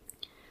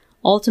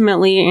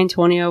 Ultimately,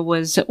 Antonia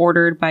was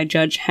ordered by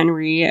Judge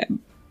Henry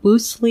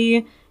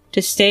Boosley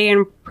to stay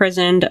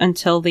imprisoned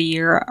until the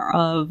year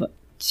of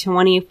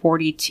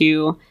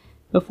 2042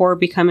 before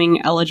becoming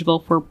eligible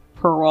for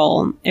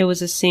parole. It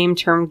was the same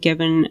term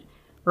given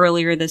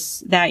earlier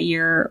that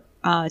year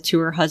to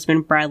her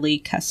husband Bradley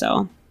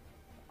Kesso.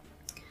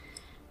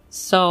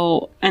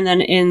 So, and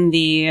then in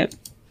the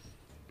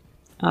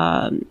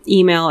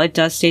email, it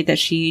does state that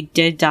she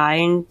did die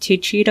in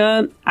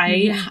Tuchita.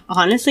 I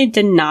honestly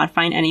did not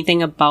find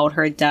anything about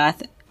her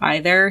death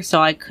either,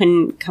 so I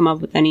couldn't come up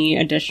with any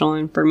additional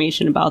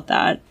information about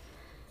that.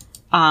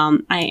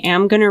 I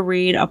am going to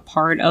read a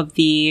part of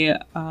the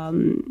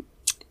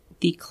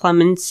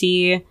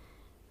clemency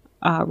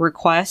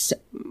request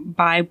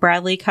by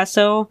Bradley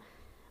Kesso.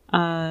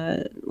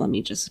 Let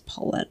me just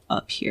pull it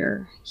up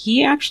here.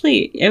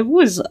 It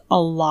was a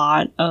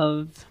lot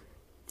of,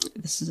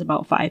 this is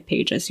about 5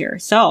 pages here.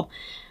 So,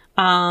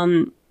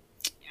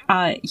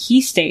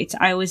 he states,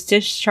 I was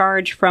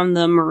discharged from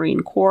the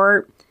Marine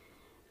Corps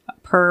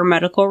per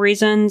medical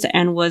reasons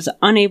and was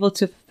unable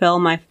to fulfill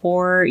my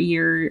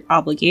 4-year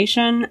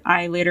obligation.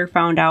 I later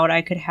found out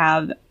I could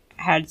have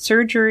had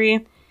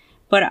surgery,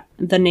 but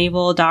the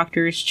naval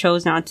doctors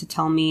chose not to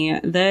tell me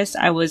this.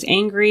 I was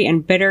angry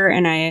and bitter,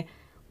 and I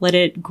let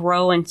it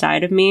grow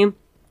inside of me.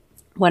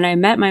 When I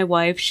met my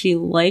wife, she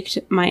liked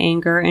my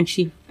anger and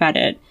she fed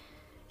it.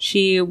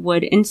 She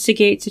would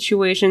instigate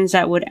situations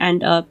that would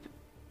end up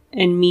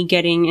in me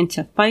getting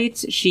into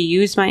fights. She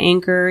used my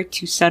anger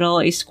to settle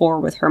a score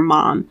with her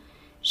mom.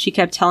 She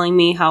kept telling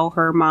me how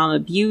her mom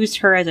abused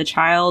her as a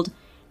child,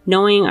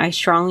 knowing I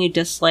strongly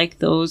dislike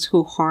those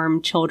who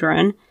harm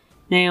children.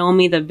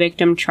 Naomi, the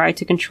victim, tried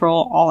to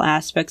control all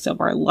aspects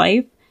of our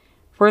life,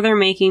 further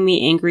making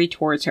me angry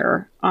towards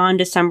her. On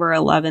December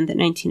 11th,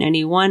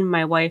 1991,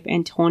 my wife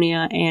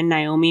Antonia and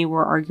Naomi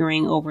were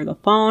arguing over the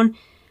phone.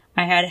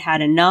 I had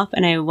had enough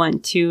and I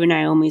went to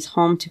Naomi's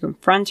home to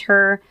confront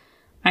her.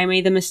 I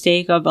made the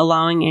mistake of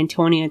allowing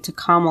Antonia to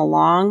come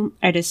along.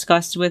 I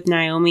discussed with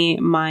Naomi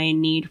my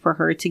need for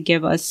her to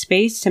give us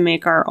space to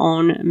make our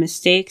own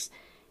mistakes,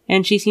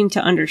 and she seemed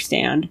to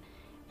understand.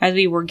 As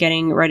we were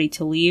getting ready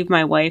to leave,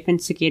 my wife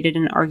instigated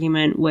an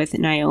argument with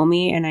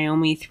Naomi, and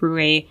Naomi threw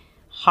a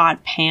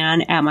hot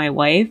pan at my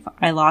wife.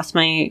 I lost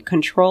my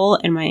control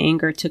and my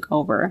anger took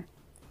over.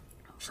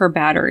 For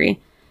battery.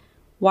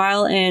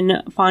 While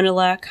in Fond du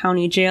Lac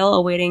County Jail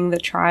awaiting the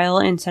trial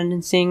and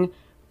sentencing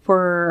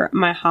for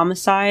my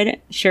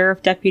homicide,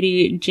 Sheriff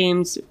Deputy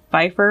James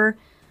Pfeiffer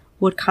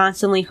would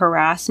constantly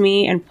harass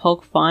me and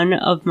poke fun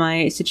of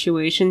my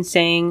situation,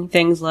 saying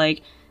things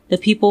like, "The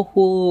people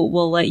who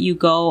will let you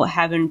go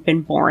haven't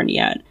been born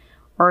yet."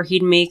 Or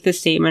he'd make the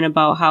statement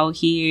about how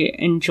he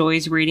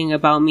enjoys reading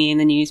about me in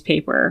the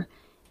newspaper.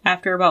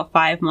 After about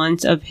 5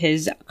 months of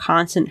his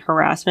constant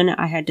harassment,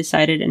 I had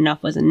decided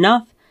enough was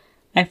enough.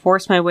 I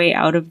forced my way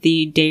out of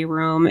the day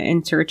room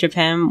in search of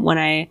him. When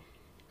I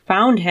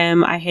found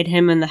him, I hit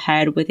him in the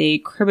head with a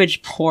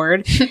cribbage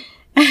board.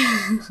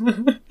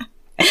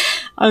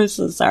 I'm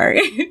so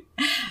sorry.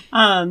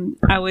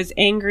 I was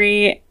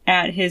angry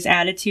at his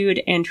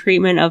attitude and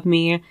treatment of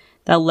me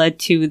that led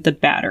to the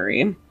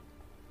battery.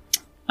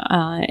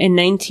 In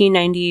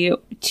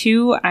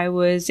 1992, I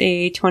was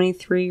a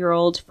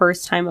 23-year-old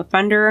first-time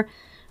offender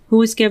who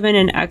was given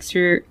an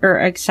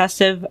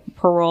excessive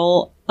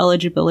parole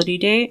eligibility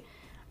date.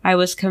 I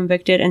was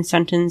convicted and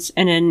sentenced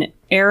in an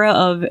era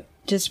of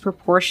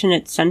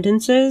disproportionate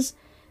sentences.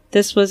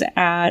 This was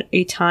at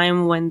a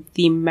time when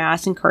the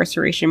mass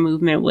incarceration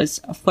movement was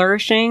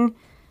flourishing.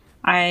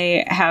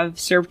 I have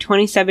served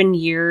 27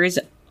 years,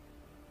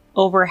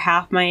 over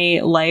half my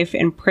life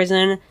in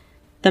prison.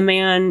 The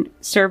man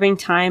serving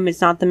time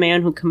is not the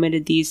man who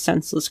committed these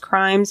senseless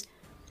crimes.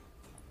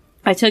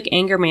 I took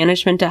anger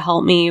management to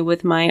help me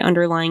with my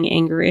underlying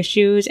anger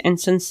issues, and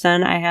since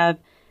then I have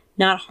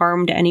not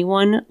harmed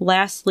anyone.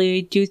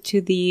 Lastly, due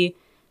to the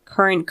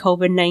current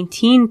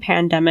COVID-19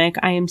 pandemic,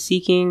 I am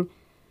seeking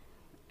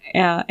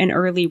an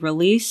early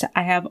release.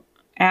 I have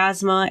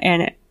asthma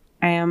and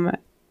I am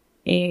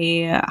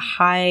a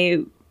high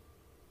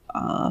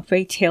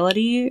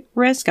fatality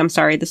risk. I'm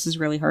sorry, this is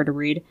really hard to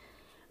read.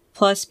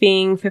 Plus,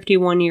 being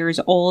 51 years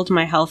old,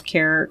 my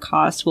healthcare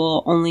costs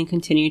will only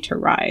continue to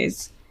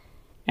rise.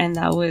 And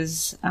that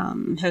was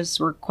his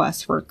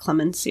request for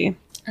clemency.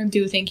 I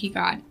do think he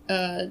got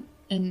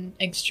an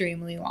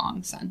extremely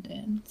long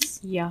sentence.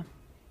 Yeah.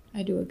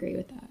 I do agree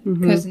with that.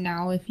 Because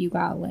now if you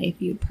got life,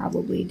 you'd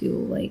probably do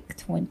like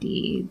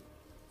 20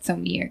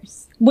 some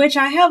years. Which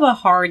I have a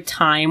hard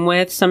time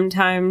with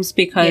sometimes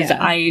because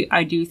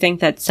I do think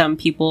that some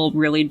people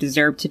really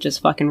deserve to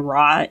just fucking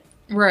rot.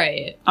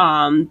 Right.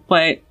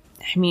 But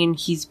I mean,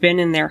 he's been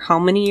in there how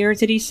many years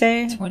did he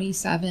say?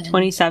 27.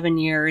 27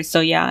 years. So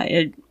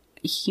yeah,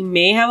 he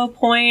may have a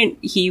point.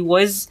 He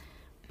was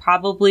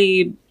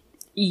probably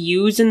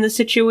used in the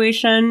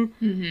situation.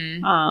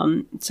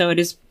 So it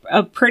is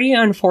a pretty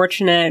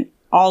unfortunate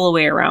all the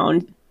way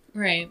around.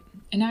 Right.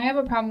 And I have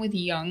a problem with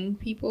young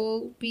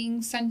people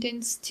being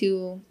sentenced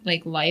to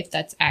like life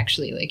that's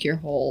actually like your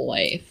whole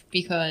life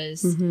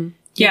because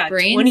your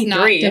brain's 23.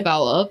 Not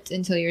developed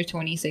until you're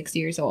 26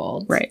 years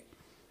old. Right.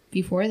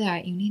 Before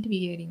that, you need to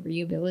be getting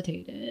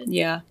rehabilitated.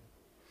 Yeah.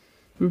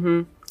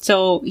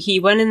 So he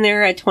went in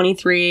there at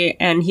 23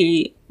 and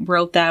he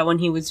wrote that when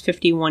he was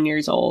 51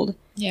 years old.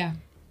 Yeah.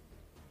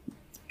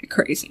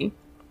 Crazy.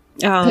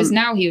 Because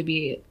now he would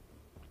be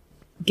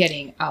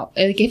getting out.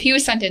 Like if he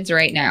was sentenced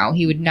right now,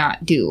 he would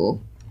not do.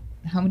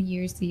 How many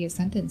years did he get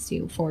sentenced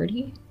to?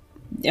 40?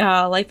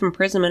 Life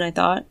imprisonment, I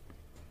thought.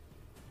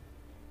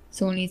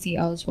 So when is he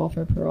eligible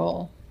for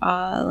parole?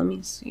 Let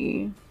me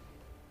see.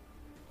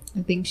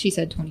 I think she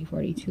said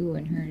 2042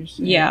 in hers.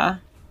 Right? Yeah.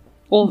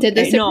 Well, did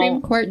the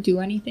Supreme Court do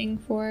anything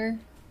for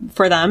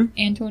them?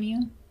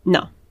 Antonia?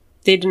 No.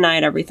 They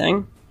denied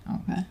everything.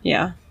 Okay.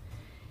 Yeah.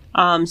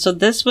 So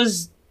this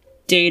was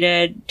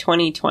dated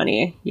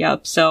 2020.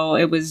 Yep. So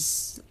it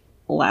was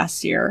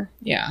last year.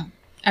 Yeah.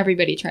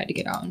 Everybody tried to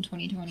get out in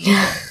 2020.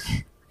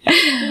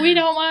 We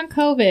don't want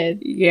COVID.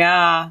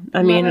 Yeah.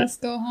 I mean, let us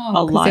go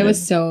home. Because it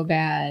was so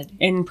bad.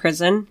 In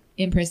prison?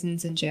 In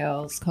prisons and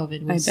jails,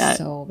 COVID was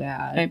so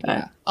bad. I bet.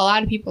 Yeah. A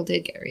lot of people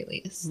did get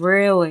released.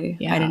 Really?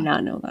 Yeah. I did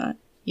not know that.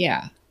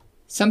 Yeah.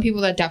 Some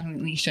people that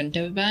definitely shouldn't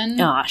have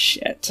been. Oh,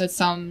 shit. But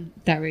some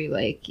that were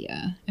like,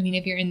 yeah. I mean,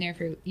 if you're in there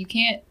you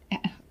can't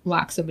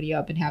lock somebody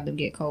up and have them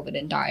get COVID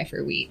and die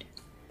for weed.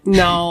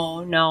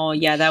 No.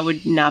 Yeah, that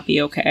would not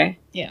be okay.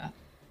 Yeah.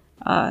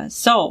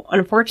 So,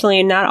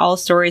 unfortunately, not all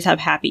stories have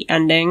happy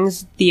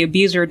endings. The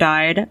abuser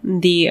died.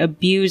 The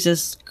abused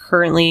is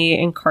currently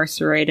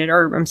incarcerated.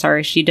 Or, I'm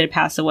sorry, she did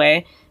pass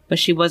away, but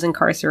she was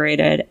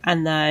incarcerated.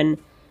 And then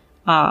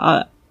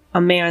a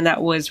man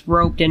that was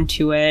roped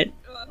into it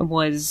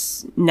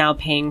was now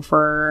paying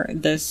for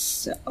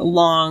this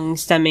long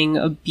stemming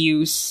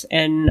abuse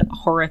and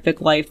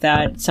horrific life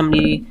that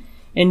somebody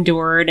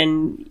endured.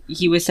 And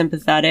he was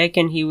sympathetic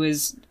and he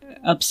was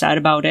upset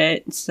about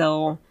it.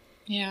 So...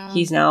 yeah.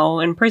 He's now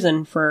in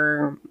prison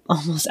for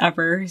almost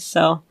ever,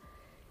 so...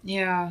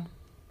 yeah.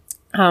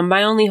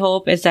 My only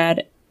hope is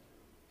that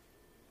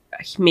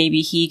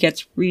maybe he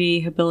gets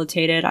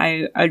rehabilitated.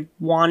 I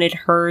wanted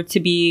her to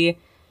be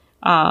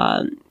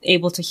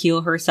able to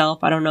heal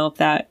herself. I don't know if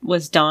that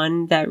was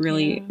done. That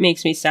really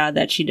makes me sad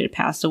that she did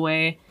pass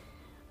away.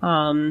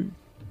 And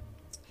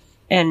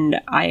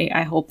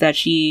I hope that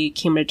she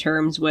came to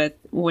terms with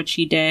what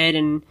she did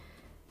and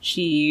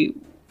she,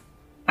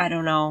 I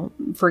don't know,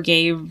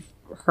 forgave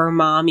her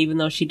mom, even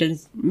though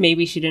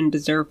maybe she didn't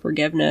deserve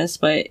forgiveness,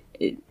 but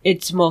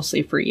it's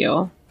mostly for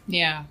you.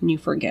 Yeah. You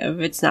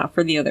forgive. It's not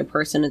for the other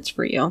person, it's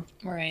for you.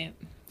 Right.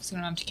 So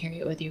you don't have to carry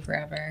it with you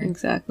forever.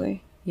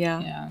 Exactly.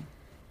 Yeah. Yeah.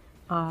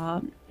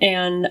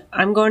 And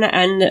I'm going to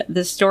end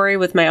this story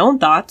with my own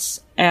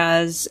thoughts.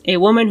 As a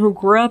woman who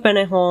grew up in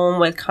a home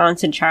with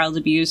constant child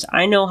abuse,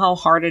 I know how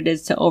hard it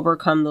is to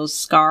overcome those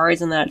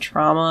scars and that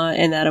trauma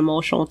and that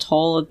emotional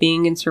toll of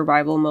being in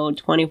survival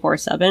mode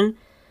 24/7.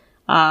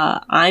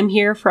 I'm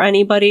here for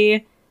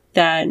anybody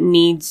that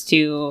needs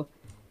to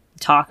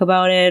talk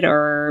about it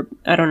or,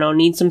 I don't know,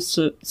 needs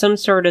some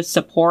sort of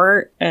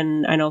support.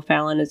 And I know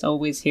Fallon is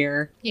always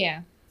here.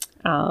 Yeah.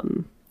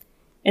 And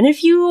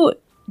if you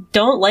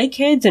don't like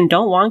kids and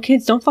don't want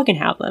kids, don't fucking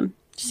have them.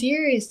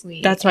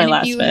 Seriously. That's my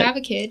last bit. If you have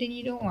a kid and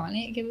you don't want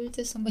it, give it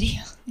to somebody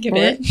else. Give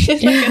it. Like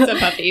it's a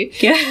puppy.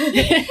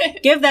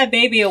 Give that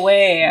baby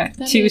away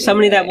to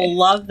somebody that will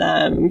love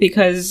them,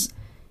 because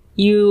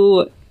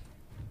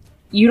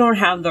you don't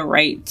have the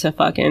right to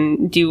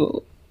fucking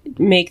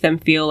make them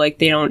feel like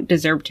they don't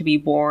deserve to be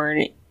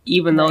born,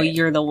 even though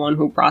you're the one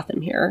who brought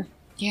them here.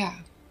 Yeah.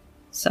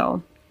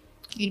 So.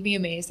 You'd be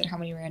amazed at how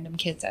many random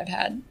kids I've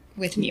had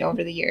with me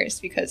over the years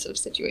because of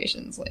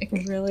situations like.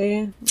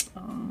 Really?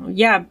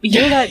 Yeah,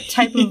 you're that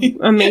type of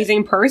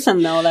amazing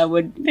person, though, that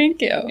would.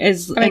 Thank you.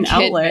 Is I'm an a kid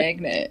outlet.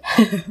 Magnet.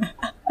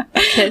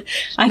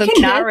 I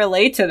cannot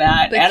relate to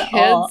that at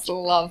all. The kids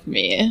love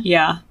me.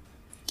 Yeah.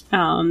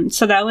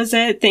 So that was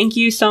it. Thank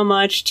you so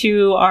much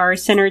to our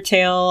Center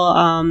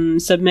Tale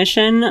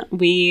submission.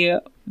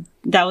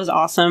 That was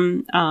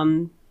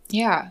awesome.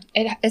 Yeah,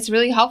 it's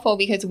really helpful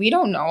because we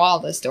don't know all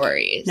the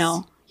stories.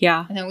 No.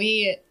 Yeah. And then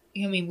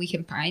we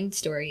can find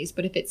stories,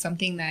 but if it's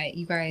something that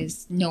you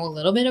guys know a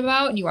little bit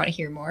about and you want to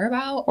hear more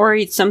about, or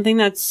it's something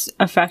that's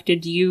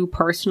affected you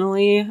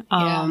personally,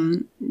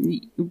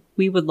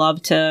 we would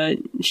love to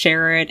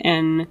share it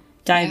and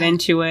dive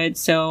into it.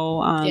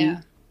 So,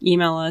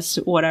 email us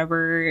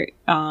whatever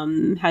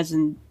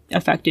hasn't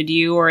affected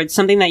you, or it's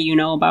something that you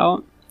know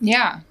about.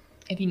 Yeah.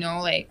 If you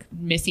know, like,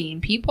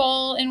 missing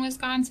people in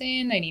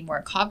Wisconsin, they need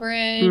more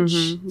coverage,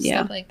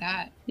 stuff like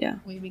that. Yeah.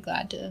 We'd be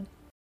glad to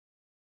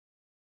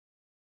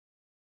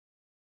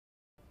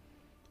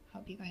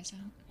help you guys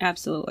out.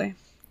 Absolutely.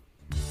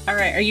 All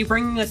right. Are you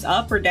bringing us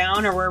up or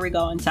down, or where are we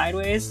going?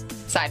 Sideways?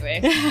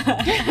 Sideways.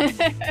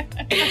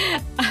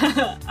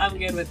 I'm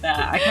good with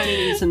that. I kind of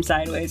need some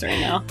sideways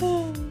right now.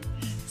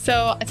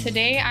 So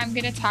today I'm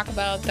going to talk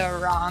about the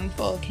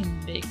wrongful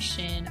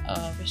conviction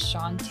of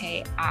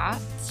Shante Ott.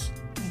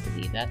 I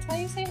believe that's how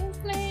you say his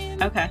name.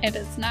 Okay. If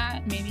it's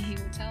not, maybe he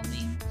will tell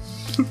me.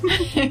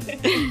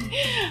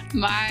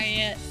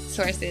 My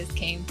sources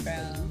came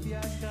from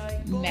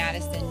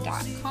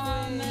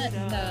Madison.com,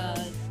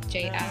 the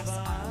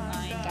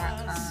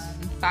JSOnline.com,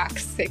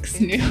 Fox 6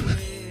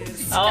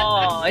 News.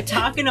 Oh,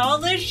 talking all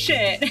this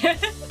shit.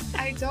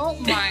 I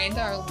don't mind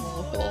our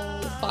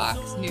local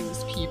Fox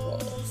News people.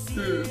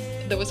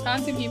 The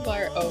Wisconsin people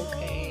are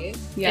okay.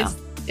 Yeah.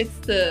 It's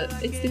the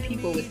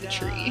people with the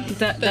tree.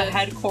 The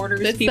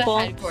headquarters people?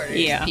 The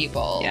headquarters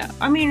people. Yeah.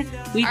 I mean,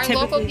 our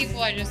local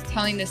people are just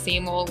telling the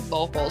same old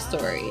local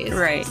stories.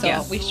 Right,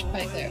 So we should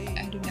probably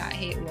clarify. I do not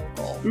hate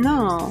local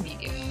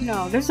media.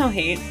 No, there's no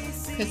hate.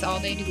 Because all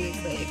they do is,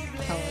 like,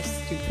 tell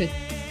us stupid,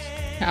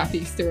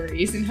 happy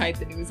stories and hide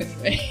the news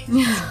anyway.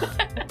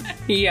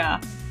 Yeah.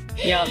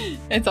 Yep.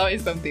 It's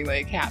always something,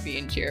 like, happy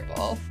and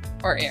cheerful.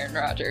 Or Aaron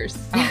Rodgers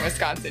on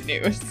Wisconsin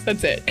News.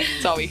 That's it.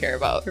 That's all we care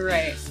about.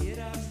 Right.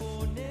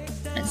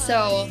 And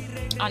so,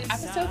 on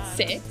episode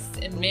 6,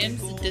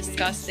 Mims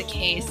discussed the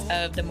case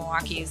of the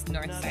Milwaukee's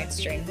Northside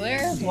Strangler,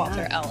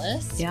 Walter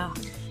Ellis. Yeah.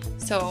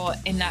 So,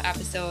 in that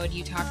episode,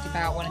 you talked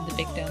about one of the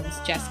victims,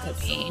 Jessica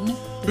Payne,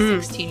 the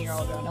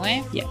 16-year-old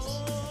runaway.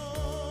 Yes.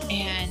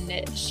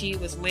 And she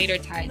was later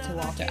tied to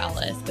Walter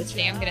Ellis. But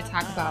today I'm going to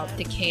talk about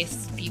the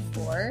case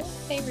before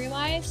they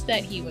realized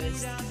that he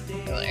was the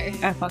killer.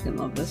 I fucking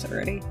love this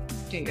already.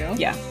 Do you?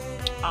 Yeah.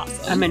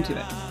 Awesome. I'm into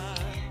it.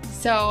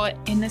 So,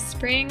 in the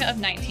spring of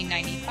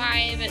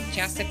 1995,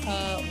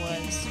 Jessica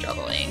was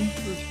struggling.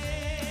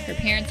 Her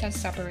parents had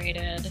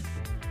separated.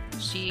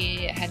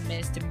 She had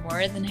missed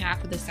more than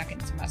half of the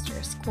second semester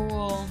of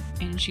school,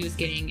 and she was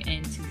getting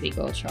into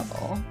legal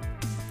trouble.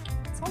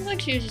 Sounds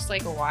like she was just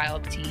like a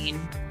wild teen.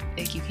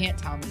 Like, you can't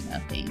tell me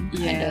nothing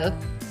kind of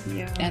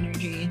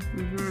energy,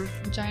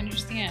 which I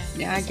understand.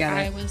 Yeah, I get it.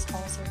 I was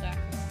also that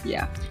girl.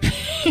 Yeah.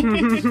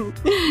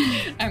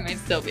 I might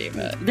still be,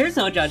 but... There's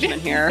no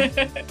judgment here.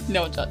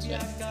 No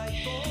judgment.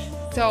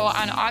 So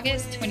on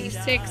August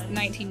 26,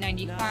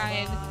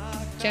 1995,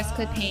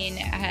 Jessica Payne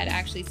had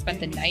actually spent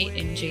the night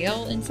in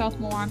jail in South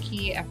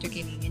Milwaukee after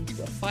getting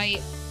into a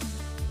fight.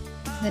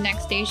 The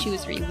next day she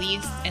was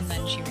released, and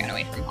then she ran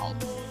away from home.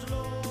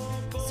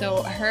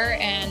 So her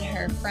and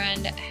her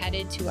friend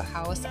headed to a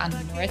house on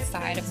the north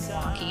side of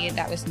Milwaukee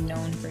that was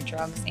known for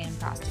drugs and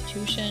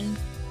prostitution.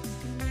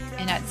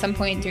 And at some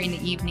point during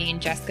the evening,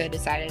 Jessica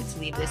decided to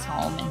leave this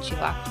home, and she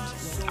left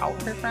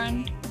without her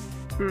friend.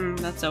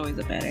 That's always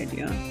a bad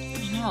idea.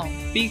 I know.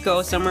 If you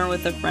go somewhere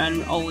with a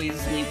friend,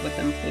 always leave with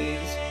them, please.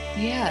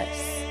 Yes.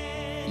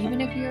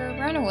 Even if you're a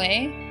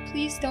runaway,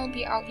 please don't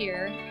be out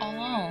here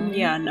alone.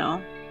 Yeah,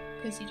 no.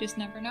 Because you just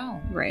never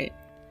know. Right.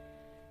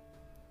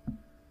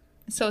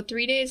 So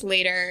 3 days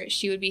later,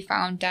 she would be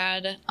found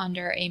dead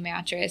under a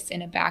mattress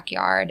in a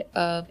backyard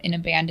of an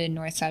abandoned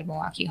Northside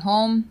Milwaukee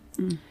home.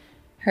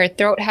 Her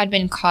throat had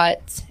been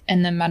cut,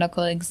 and the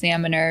medical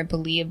examiner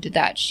believed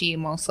that she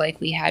most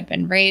likely had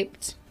been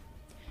raped.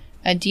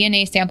 A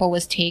DNA sample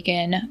was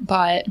taken,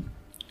 but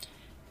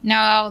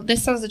now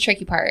this was the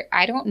tricky part.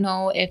 I don't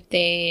know if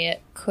they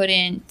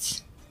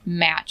couldn't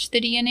match the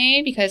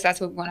DNA, because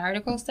that's what one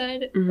article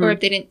said, or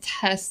if they didn't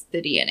test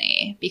the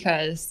DNA,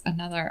 because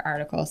another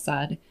article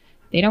said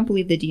they don't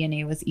believe the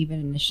DNA was even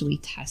initially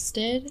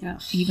tested,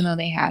 even though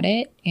they had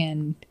it.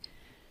 And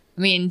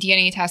I mean,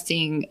 DNA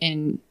testing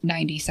in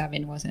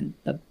 95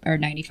 wasn't the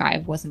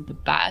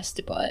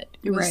best, but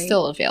it was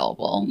still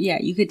available. Yeah,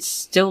 you could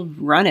still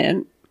run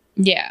it.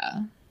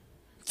 Yeah.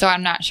 So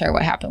I'm not sure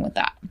what happened with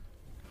that.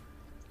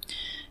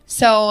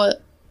 So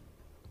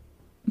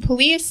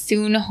police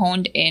soon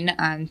honed in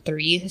on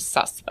 3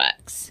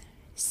 suspects: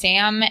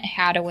 Sam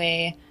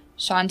Hadaway,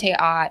 Shante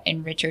Ott,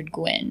 and Richard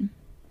Gwynn.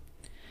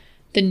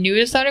 The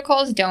news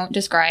articles don't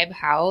describe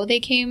how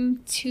they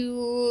came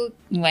to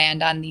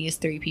land on these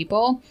 3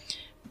 people,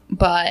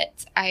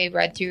 but I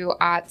read through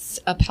Ott's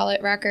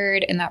appellate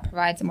record, and that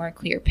provides a more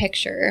clear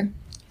picture.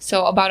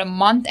 So about a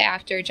month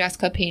after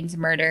Jessica Payne's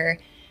murder,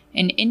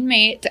 an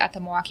inmate at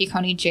the Milwaukee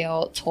County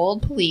Jail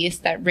told police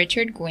that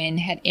Richard Gwynn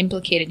had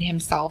implicated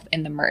himself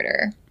in the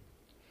murder.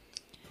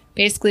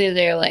 Basically,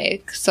 they're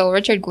like, so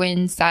Richard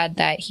Gwynn said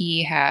that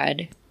he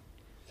had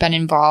been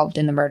involved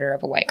in the murder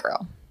of a white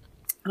girl.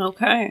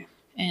 Okay.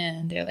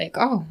 And they're like,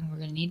 oh, we're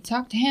going to need to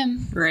talk to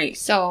him. Right.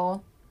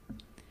 So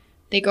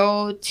they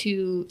go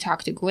to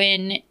talk to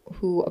Gwynn,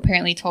 who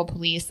apparently told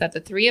police that the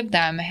 3 of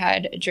them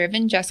had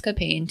driven Jessica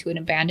Payne to an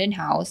abandoned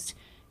house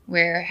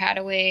where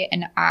Hadaway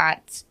and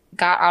Ott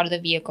got out of the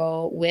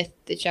vehicle with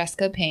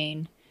Jessica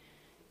Payne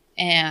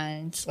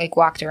and like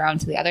walked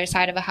around to the other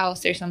side of a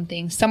house or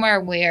something,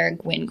 somewhere where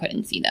Gwynn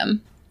couldn't see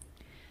them.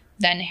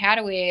 Then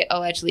Hadaway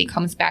allegedly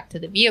comes back to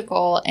the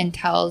vehicle and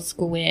tells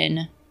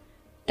Gwynn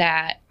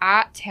that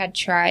Ott had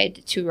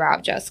tried to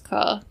rob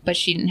Jessica, but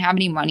she didn't have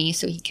any money,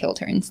 so he killed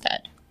her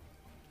instead.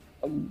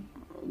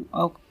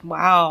 Oh,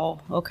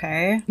 wow.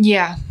 Okay.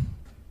 Yeah.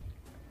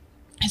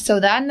 So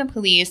then the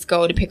police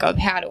go to pick up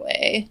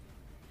Hadaway.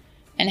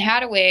 And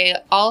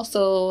Hadaway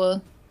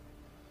also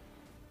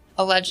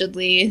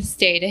allegedly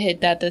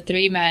stated that the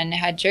 3 men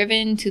had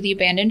driven to the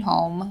abandoned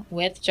home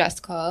with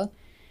Jessica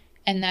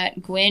and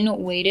that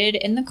Gwynn waited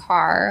in the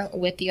car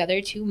with the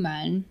other 2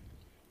 men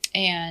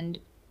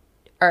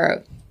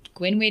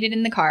Gwynn waited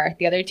in the car,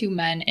 the other 2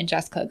 men, and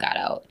Jessica got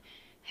out.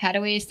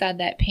 Hadaway said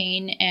that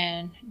Payne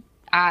and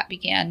Ott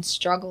began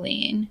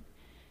struggling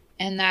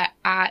and that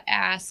Ott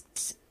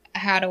asked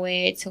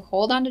Hadaway to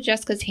hold on to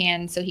Jessica's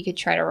hand so he could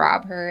try to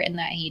rob her, and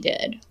that he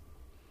did.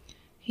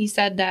 He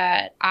said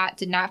that Ott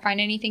did not find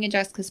anything in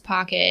Jessica's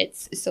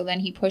pockets, so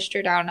then he pushed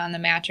her down on the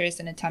mattress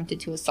and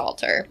attempted to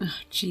assault her. Oh,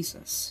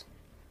 Jesus.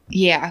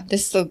 Yeah,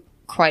 this is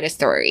quite a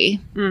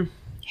story.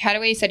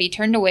 Hadaway said he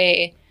turned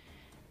away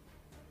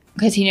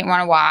because he didn't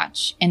want to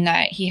watch, and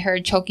that he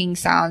heard choking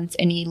sounds,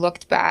 and he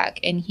looked back,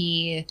 and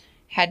he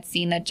had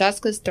seen that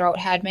Jessica's throat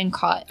had been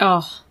cut.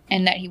 Oh.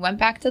 And that he went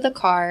back to the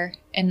car,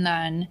 and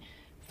then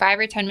 5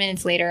 or 10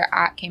 minutes later,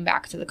 Ott came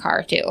back to the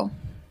car too.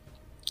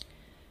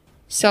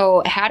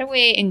 So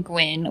Hadaway and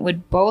Gwynn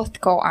would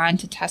both go on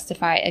to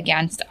testify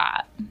against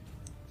Ott.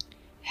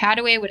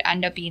 Hadaway would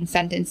end up being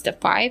sentenced to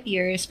 5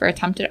 years for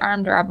attempted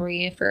armed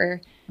robbery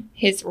for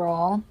his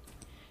role,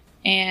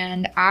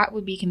 and Ott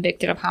would be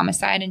convicted of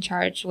homicide and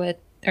charged with,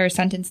 or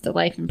sentenced to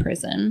life in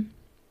prison.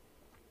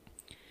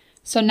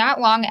 So not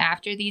long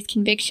after these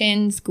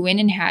convictions, Gwynn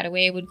and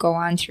Hadaway would go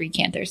on to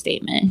recant their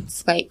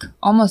statements, like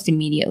almost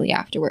immediately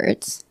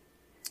afterwards.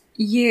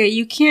 Yeah,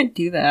 you can't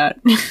do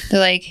that. They're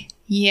like,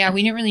 yeah,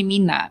 we didn't really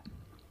mean that.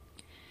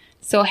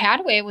 So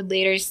Hadaway would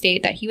later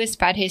state that he was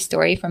fed his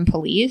story from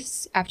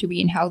police after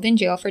being held in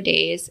jail for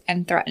days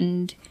and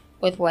threatened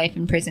with life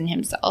in prison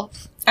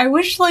himself. I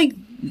wish, like,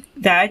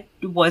 that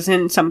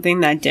wasn't something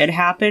that did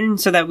happen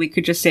so that we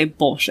could just say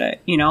bullshit,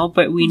 you know?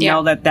 But we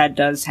know that that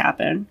does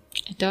happen.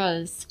 It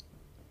does.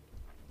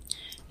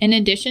 In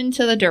addition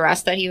to the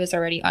duress that he was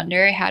already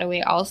under,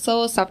 Hadaway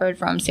also suffered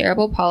from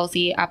cerebral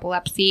palsy,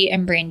 epilepsy,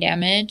 and brain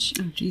damage.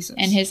 Oh, Jesus.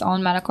 And his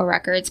own medical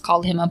records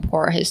called him a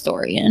poor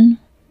historian.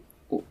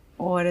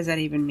 What does that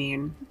even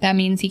mean? That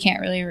means he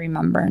can't really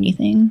remember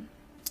anything.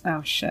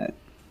 Oh, shit.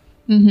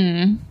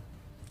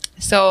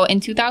 So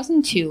in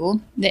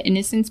 2002, the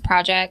Innocence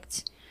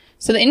Project...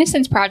 So the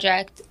Innocence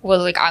Project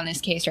was, like, on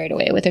this case right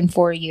away. Within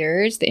 4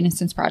 years, the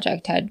Innocence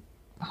Project had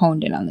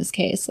honed in on this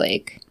case.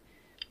 Like,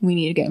 we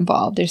need to get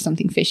involved. There's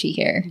something fishy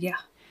here. Yeah.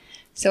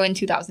 So in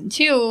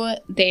 2002,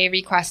 they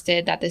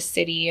requested that the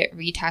city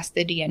retest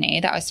the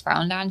DNA that was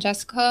found on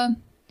Jessica.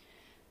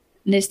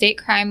 The state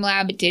crime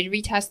lab did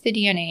retest the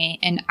DNA,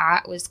 and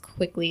Ott was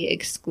quickly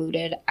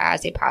excluded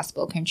as a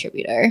possible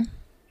contributor.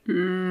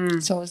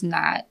 So it was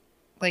not,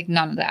 like,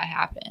 none of that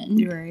happened.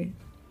 You're right.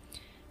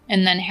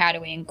 And then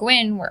Hadaway and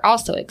Gwynn were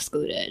also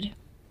excluded.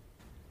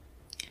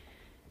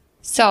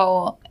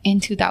 So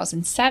in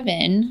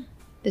 2007,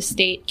 the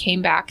state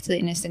came back to the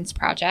Innocence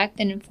Project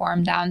and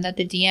informed them that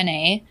the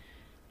DNA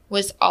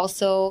was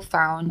also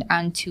found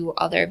on 2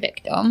 other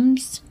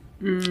victims,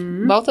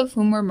 both of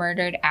whom were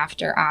murdered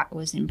after Ott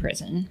was in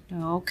prison.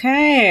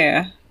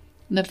 Okay.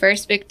 The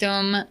first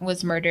victim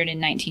was murdered in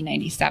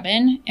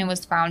 1997 and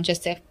was found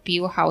just a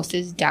few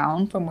houses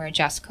down from where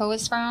Jessica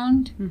was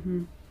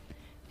found.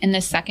 And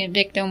the second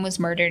victim was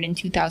murdered in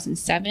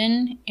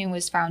 2007 and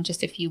was found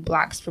just a few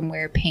blocks from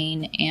where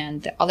Payne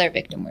and the other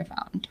victim were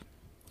found.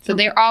 So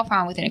they're all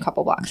found within a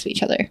couple blocks of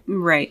each other.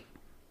 Right.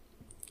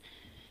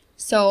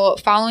 So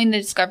following the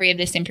discovery of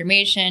this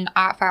information,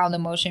 Ott filed a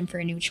motion for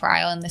a new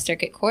trial in the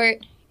circuit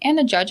court, and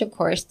the judge, of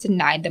course,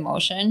 denied the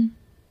motion.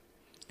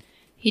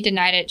 He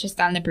denied it just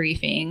on the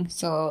briefing,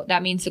 so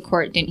that means the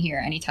court didn't hear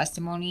any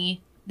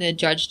testimony the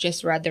judge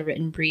just read the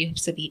written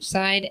briefs of each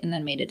side and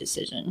then made a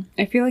decision.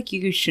 I feel like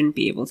you shouldn't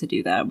be able to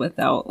do that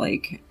without,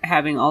 like,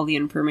 having all the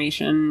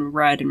information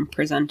read and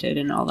presented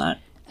and all that.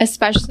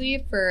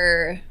 Especially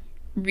for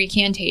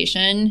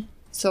recantation.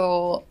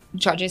 So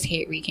judges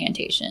hate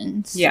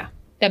recantations. Yeah.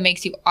 That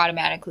makes you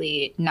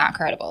automatically not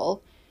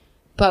credible.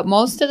 But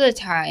most of the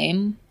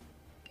time,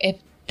 if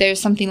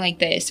there's something like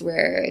this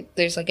where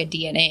there's like a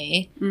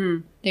DNA,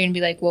 they're going to be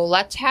like, well,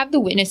 let's have the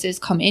witnesses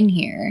come in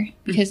here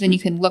because then you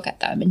can look at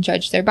them and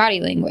judge their body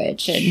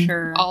language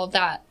and all of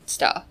that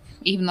stuff.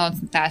 Even though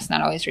that's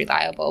not always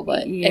reliable,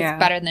 but it's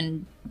better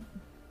than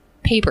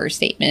paper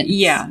statements.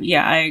 Yeah,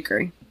 I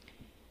agree.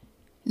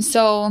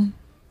 So,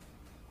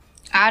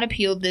 Ott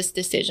appealed this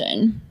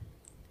decision.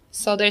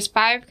 So, there's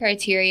 5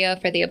 criteria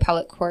for the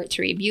appellate court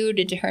to review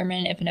to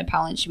determine if an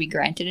appellant should be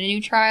granted a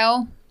new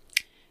trial.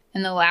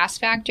 And the last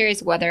factor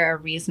is whether a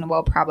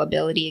reasonable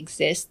probability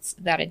exists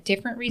that a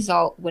different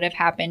result would have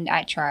happened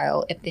at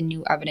trial if the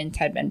new evidence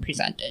had been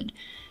presented.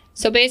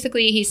 So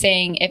basically, he's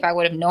saying if I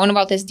would have known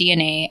about this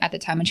DNA at the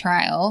time of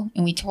trial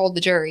and we told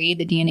the jury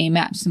the DNA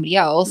matched somebody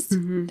else,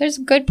 there's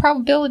a good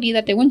probability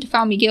that they wouldn't have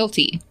found me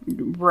guilty.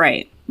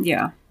 Right.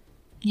 Yeah.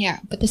 Yeah,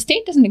 but the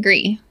state doesn't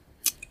agree.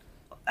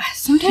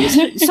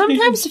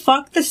 Sometimes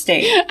fuck the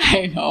state.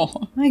 I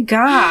know. My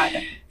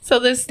God. So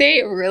the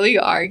state really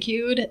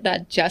argued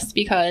that just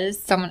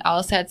because someone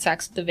else had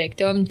sex with the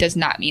victim does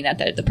not mean that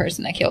they're the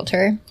person that killed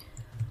her.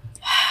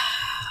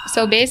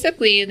 So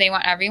basically, they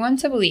want everyone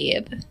to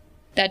believe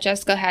that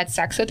Jessica had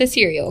sex with a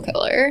serial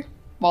killer,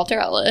 Walter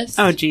Ellis.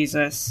 Oh,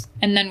 Jesus.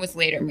 And then was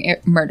later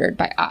murdered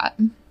by Ott.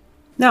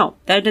 No,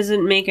 that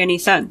doesn't make any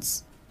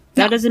sense.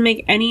 That doesn't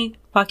make any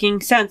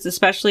fucking sense,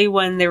 especially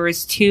when there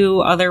was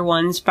 2 other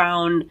ones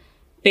found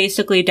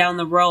basically down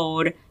the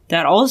road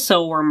that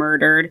also were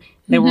murdered.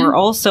 They were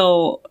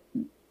also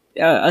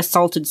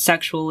assaulted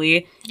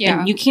sexually. Yeah.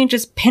 And you can't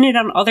just pin it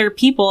on other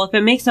people if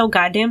it makes no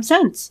goddamn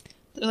sense.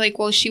 They're like,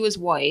 well, she was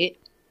white.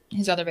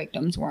 His other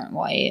victims weren't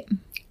white.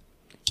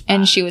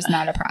 And she was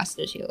not a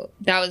prostitute.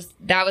 That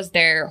was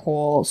their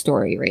whole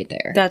story right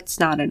there. That's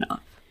not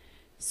enough.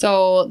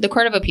 So the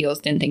Court of Appeals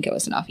didn't think it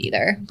was enough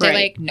either. They're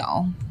Right. like,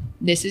 no,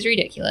 this is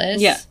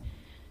ridiculous. Yeah.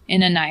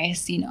 In a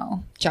nice,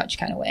 judge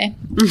kind of way.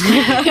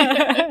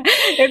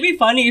 It'd be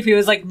funny if he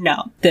was like,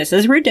 no, this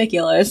is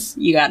ridiculous.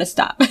 You gotta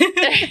stop.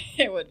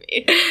 It would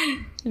be.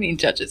 I mean,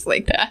 judges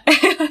like that.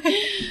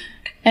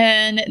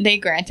 And they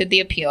granted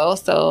the appeal,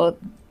 so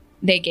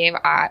they gave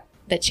Ott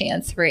the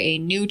chance for a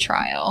new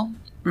trial.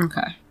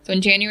 Okay. So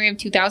in January of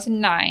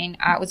 2009,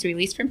 Ott was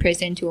released from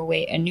prison to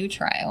await a new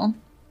trial.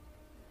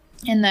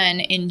 And then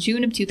in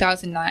June of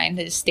 2009,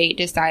 the state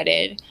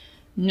decided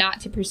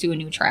not to pursue a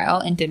new trial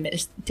and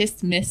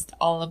dismissed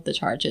all of the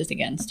charges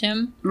against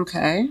him.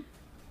 Okay.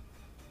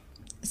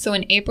 So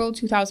in April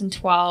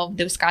 2012,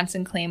 the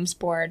Wisconsin Claims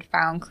Board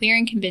found clear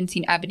and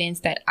convincing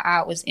evidence that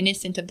Ott was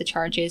innocent of the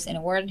charges and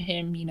awarded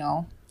him,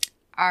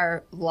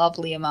 our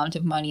lovely amount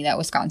of money that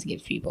Wisconsin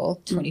gives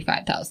people,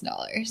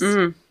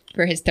 $25,000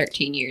 for his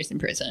 13 years in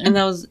prison. And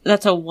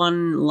that's a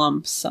one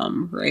lump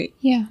sum, right?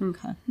 Yeah.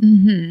 Okay.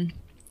 Mm-hmm.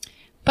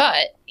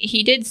 But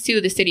he did sue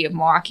the city of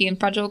Milwaukee in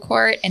federal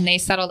court, and they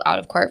settled out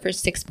of court for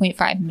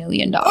 $6.5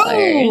 million.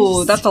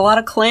 Oh, that's a lot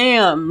of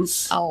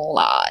clams. A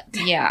lot,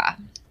 yeah.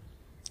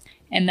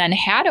 And then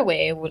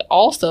Hadaway would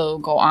also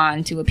go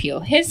on to appeal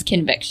his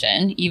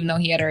conviction, even though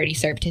he had already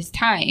served his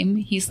time.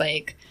 He's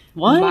like,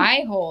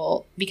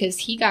 what? Because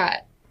he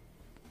got...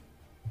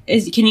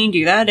 Can you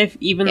do that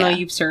though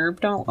you've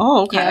served all?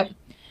 Oh, okay. Yeah.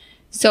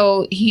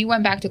 So he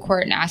went back to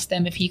court and asked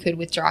them if he could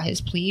withdraw his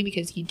plea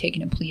because he'd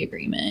taken a plea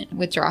agreement,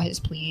 withdraw his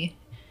plea,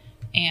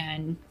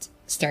 and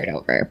start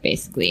over,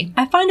 basically.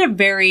 I find it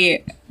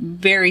very,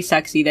 very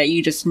sexy that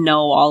you just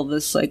know all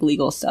this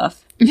legal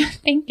stuff.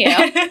 Thank you.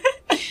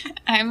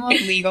 I'm a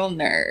legal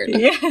nerd.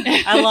 Yeah,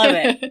 I love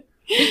it.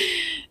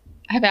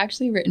 I've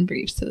actually written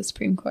briefs to the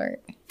Supreme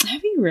Court.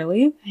 Have you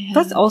really?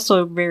 That's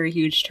also a very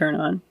huge turn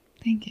on.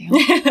 Thank you.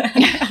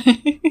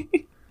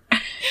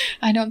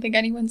 I don't think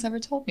anyone's ever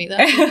told me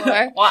that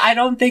before. Well, I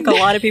don't think a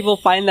lot of people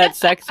find that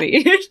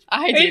sexy.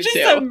 I do It's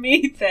just a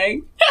me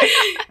thing.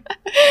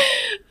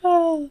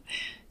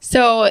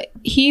 So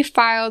he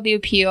filed the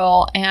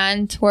appeal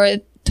and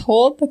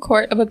told the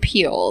Court of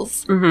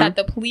Appeals that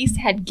the police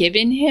had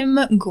given him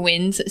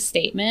Gwynn's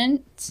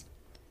statement,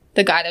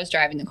 the guy that was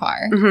driving the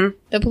car. Mm-hmm.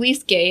 The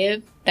police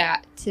gave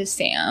that to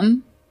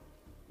Sam.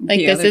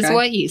 The this is guy.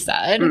 what he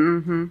said.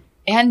 Mm-hmm.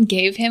 And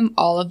gave him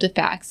all of the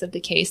facts of the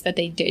case that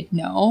they did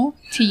know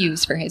to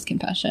use for his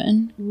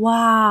confession.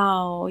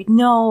 Wow.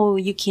 No,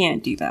 you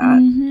can't do that.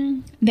 Mm-hmm.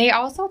 They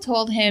also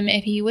told him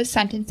if he was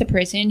sentenced to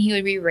prison, he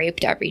would be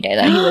raped every day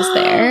that he was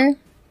there.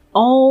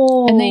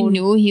 Oh. And they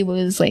knew he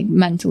was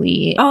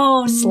mentally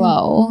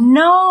slow.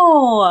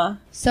 No.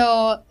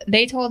 So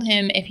they told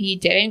him if he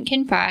didn't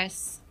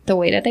confess the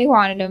way that they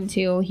wanted him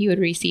to, he would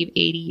receive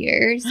 80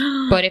 years.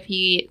 But if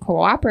he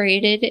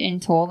cooperated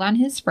and told on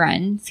his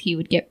friends, he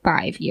would get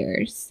 5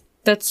 years.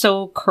 That's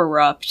so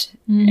corrupt.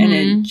 Mm-hmm. And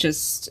it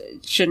just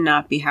should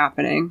not be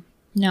happening.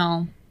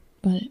 No,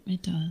 but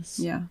it does.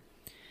 Yeah.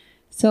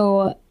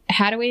 So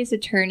Hadaway's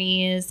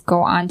attorneys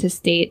go on to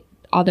state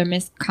other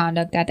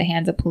misconduct at the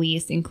hands of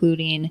police,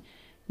 including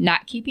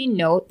not keeping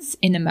notes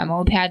in the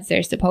memo pads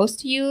they're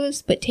supposed to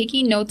use, but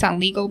taking notes on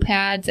legal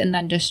pads and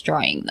then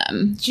destroying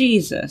them.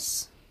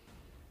 Jesus.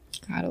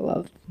 Gotta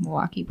love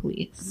Milwaukee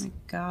police. Oh my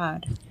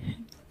God.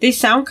 They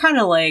sound kind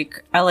of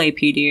like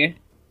LAPD.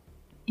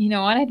 You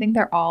know what? I think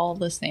they're all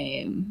the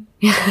same.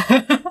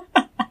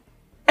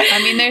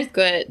 I mean, there's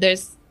gonna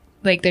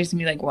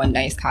be like one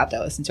nice cop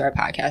that listens to our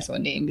podcast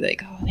one day and be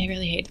like, "Oh, they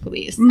really hate the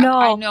police." No,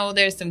 I know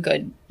there's some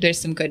good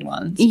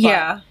ones.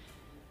 Yeah,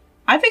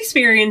 I've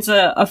experienced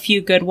a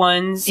few good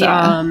ones.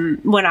 Yeah.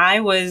 When I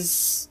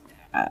was,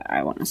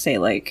 I want to say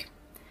like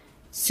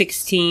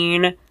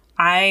 16,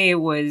 I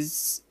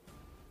was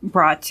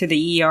brought to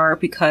the ER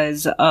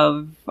because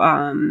of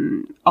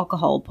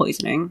alcohol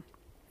poisoning,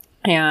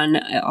 and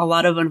a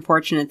lot of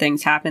unfortunate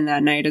things happened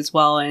that night as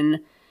well. And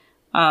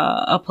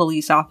a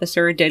police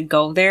officer did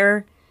go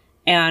there.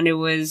 And it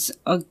was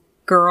a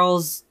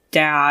girl's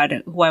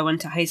dad who I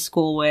went to high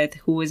school with,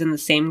 who was in the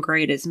same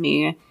grade as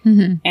me.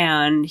 Mm-hmm.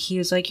 And he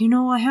was like,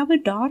 I have a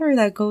daughter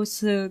that goes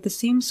to the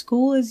same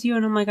school as you.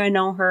 And I'm like, I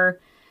know her.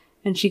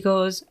 And she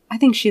goes, I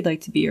think she'd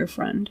like to be your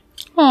friend.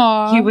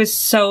 Aww. He was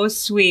so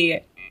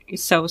sweet.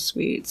 So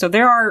sweet. So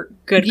there are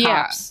good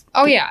cops.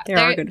 Oh, yeah.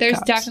 There's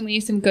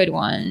definitely some good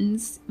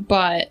ones.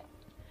 But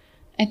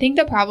I think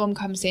the problem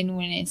comes in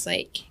when it's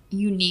like,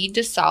 you need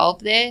to solve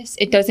this.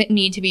 It doesn't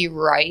need to be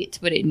right,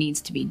 but it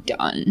needs to be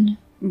done.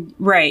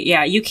 Right,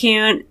 yeah. You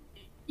can't,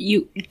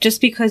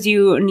 just because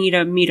you need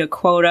to meet a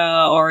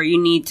quota or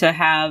you need to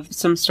have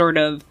some sort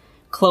of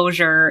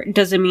closure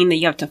doesn't mean that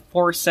you have to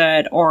force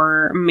it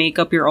or make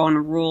up your own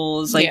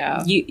rules. Like,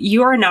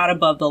 you are not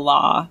above the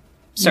law,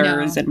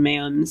 sirs and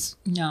ma'ams.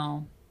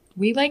 No.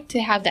 We like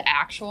to have the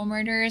actual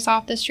murderers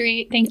off the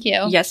street. Thank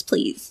you. Yes,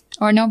 please.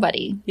 Or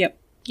nobody. Yep.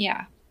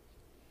 Yeah.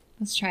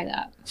 Let's try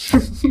that.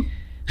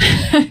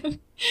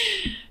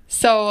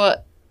 So,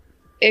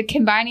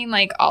 combining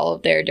like all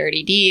of their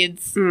dirty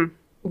deeds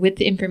with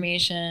the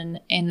information,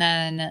 and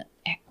then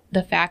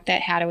the fact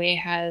that Hadaway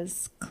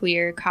has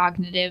clear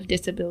cognitive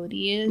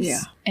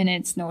disabilities, and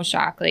it's no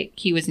shock, like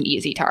he was an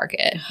easy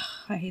target.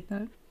 I hate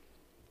that.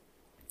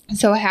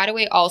 So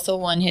Hadaway also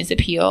won his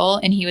appeal,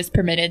 and he was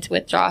permitted to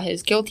withdraw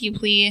his guilty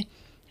plea.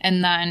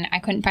 And then I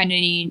couldn't find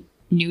any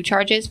new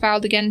charges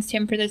filed against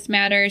him for this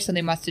matter, so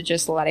they must have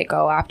just let it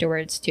go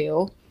afterwards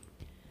too.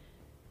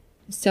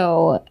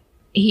 So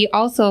he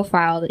also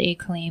filed a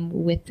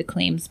claim with the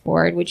claims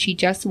board, which he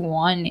just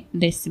won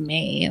this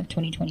May of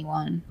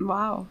 2021.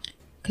 Wow.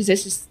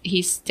 Because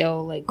he's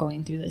still like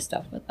going through this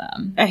stuff with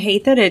them. I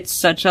hate that it's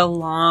such a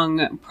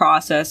long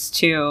process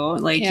too.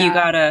 Like you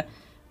gotta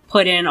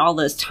put in all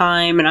this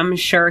time, and I'm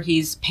sure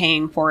he's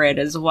paying for it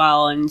as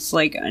well. And it's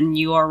like, and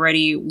you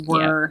already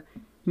were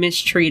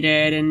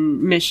mistreated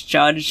and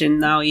misjudged,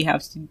 and now you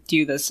have to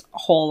do this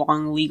whole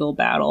long legal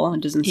battle. It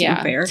doesn't seem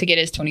fair. To get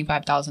his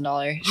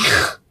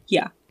 $25,000.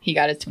 Yeah. He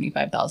got his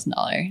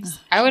 $25,000.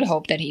 I would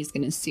hope that he's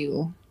going to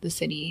sue the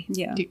city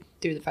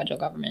through the federal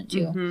government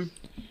too. Mm-hmm.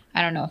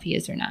 I don't know if he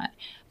is or not.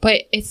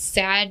 But it's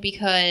sad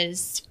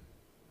because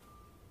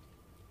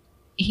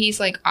he's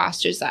like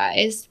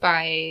ostracized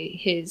by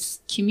his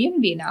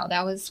community now.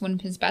 That was one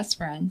of his best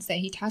friends that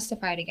he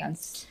testified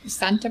against,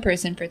 sent to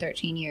prison for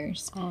 13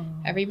 years. Oh.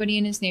 Everybody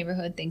in his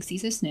neighborhood thinks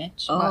he's a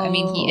snitch. Oh. Well, I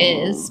mean, he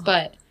is,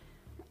 but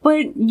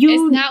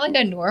it's not like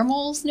a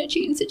normal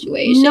snitching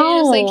situation. No.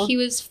 It's like he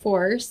was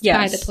forced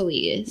by the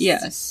police.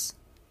 Yes.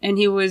 And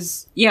he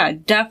was,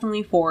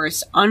 definitely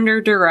forced,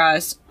 under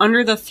duress,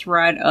 under the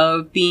threat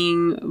of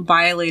being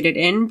violated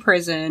in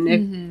prison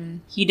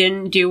if he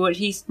didn't do what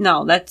he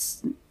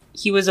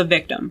was a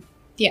victim.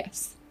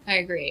 Yes, I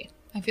agree.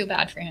 I feel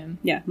bad for him.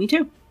 Yeah, me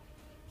too.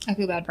 I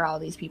feel bad for all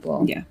these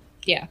people. Yeah.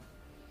 Yeah.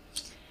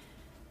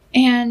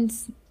 And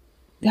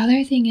the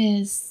other thing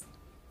is,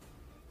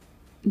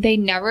 they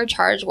never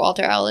charged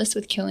Walter Ellis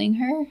with killing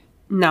her.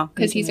 No.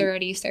 Because he's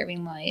already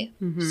serving life.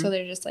 Mm-hmm. So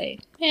they're just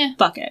like,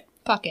 fuck it.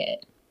 Fuck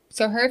it.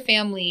 So her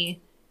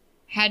family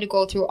had to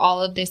go through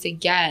all of this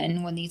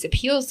again when these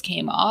appeals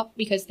came up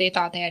because they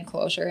thought they had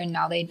closure and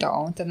now they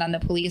don't. And then the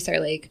police are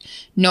like,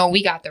 no,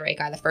 we got the right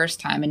guy the first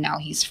time and now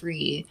he's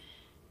free.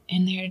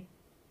 And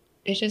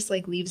it just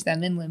like leaves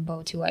them in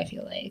limbo too, I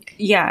feel like.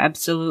 Yeah,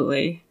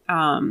 absolutely.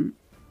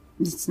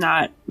 It's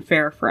not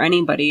fair for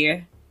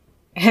anybody.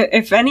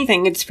 If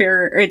anything, it's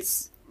fair.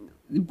 It's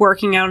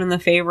working out in the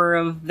favor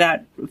of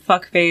that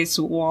fuckface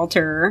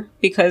Walter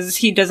because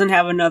he doesn't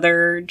have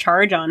another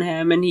charge on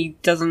him and he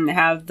doesn't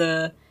have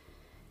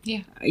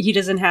he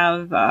doesn't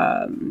have,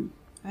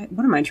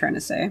 what am I trying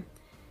to say?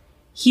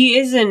 He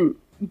isn't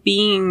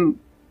being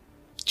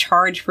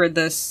charged for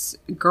this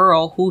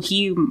girl who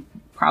he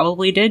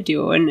probably did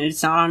do, and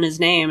it's not on his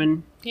name.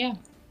 And yeah,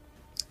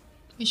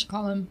 we should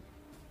call him.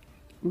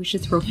 We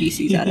should throw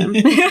feces at him.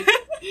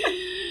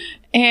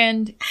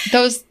 And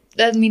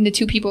the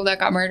two people that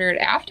got murdered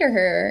after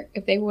her,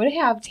 if they would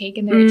have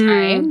taken their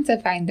time to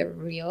find the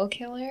real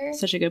killer.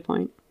 Such a good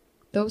point.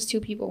 Those two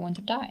people wouldn't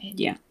have died.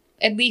 Yeah.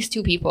 at least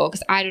 2 people,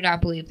 because I do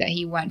not believe that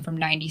he went from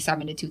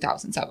 97 to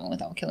 2007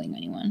 without killing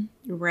anyone.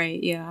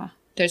 Right, yeah.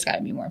 There's got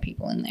to be more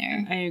people in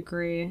there. I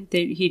agree.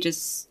 He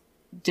just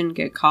didn't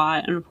get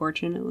caught,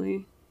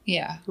 unfortunately.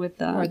 Yeah. With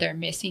that. Or they're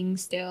missing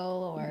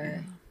still,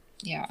 or...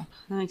 Yeah.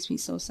 That makes me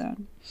so sad.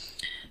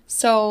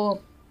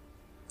 So,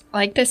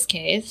 like this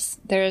case,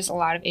 there's a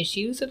lot of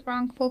issues with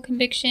wrongful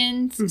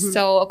convictions. Mm-hmm.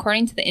 So,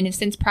 according to the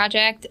Innocence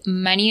Project,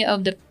 many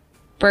of the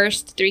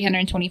first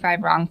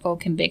 325 wrongful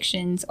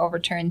convictions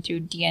overturned through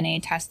DNA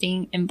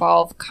testing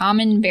involve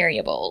common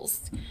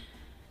variables.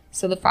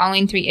 So, the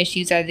following 3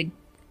 issues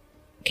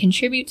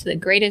contribute to the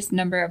greatest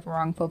number of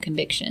wrongful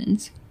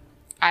convictions.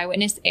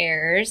 Eyewitness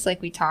errors,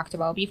 like we talked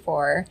about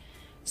before.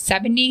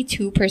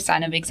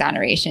 72% of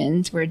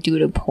exonerations were due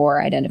to poor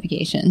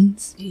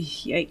identifications.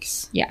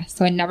 Yikes. Yeah,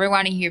 so I never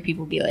want to hear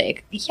people be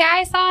like, yeah,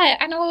 I saw it.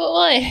 I know who it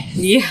was.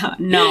 Yeah,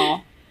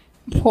 no.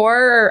 Poor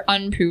or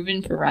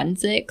unproven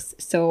forensics,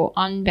 so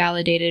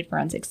unvalidated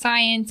forensic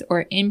science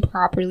or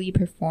improperly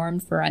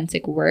performed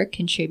forensic work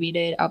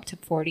contributed up to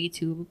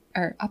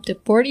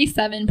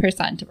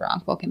 47% of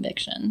wrongful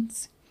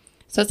convictions.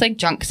 So it's like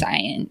junk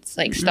science,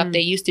 like stuff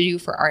they used to do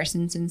for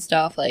arsons and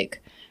stuff,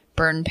 like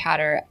burn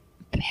pattern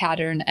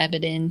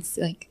evidence.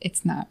 Like,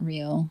 it's not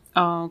real.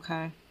 Oh,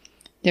 okay.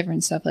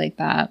 Different stuff like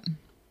that.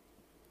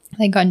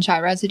 Like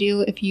gunshot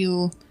residue,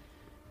 this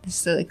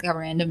is like a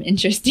random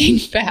interesting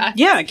fact.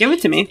 Yeah, give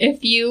it to me.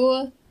 If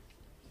you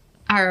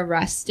are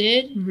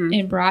arrested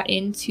and brought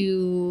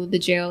into the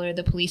jail or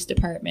the police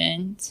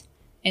department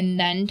and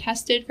then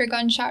tested for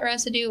gunshot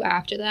residue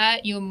after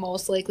that, you'll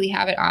most likely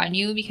have it on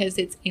you because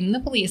it's in the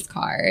police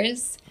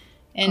cars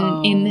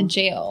and in the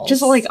jails.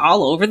 Just like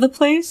all over the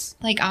place?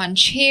 Like on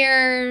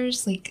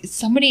chairs. Like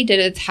somebody did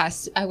a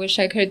test. I wish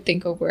I could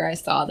think of where I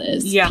saw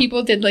this. Yeah.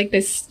 People did like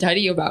this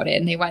study about it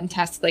and they went and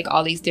tested like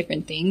all these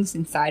different things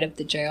inside of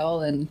the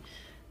jail and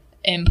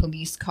in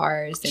police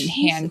cars and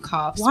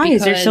handcuffs. Why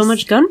is there so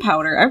much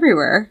gunpowder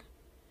everywhere?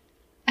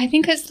 I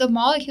think because the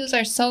molecules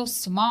are so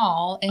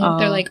small, and if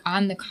they're like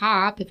on the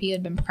cop, if he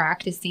had been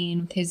practicing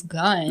with his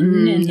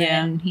gun and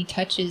then he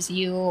touches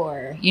you,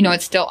 or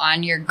it's still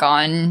on your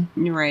gun.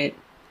 You're right.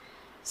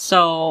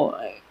 So,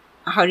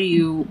 how do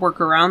you work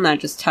around that?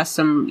 Just test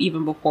them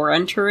even before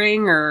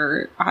entering,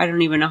 or I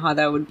don't even know how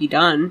that would be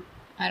done.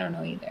 I don't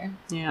know either.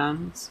 Yeah.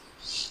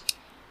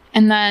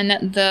 And then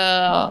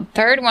the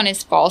third one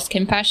is false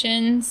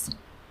confessions.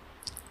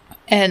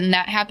 And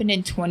that happened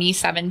in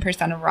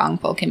 27% of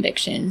wrongful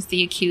convictions.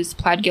 The accused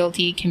pled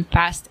guilty,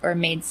 confessed, or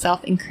made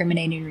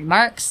self-incriminating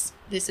remarks.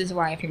 This is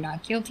why if you're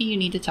not guilty, you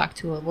need to talk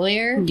to a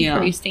lawyer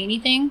before you say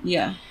anything.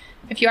 Yeah.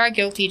 If you are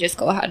guilty, just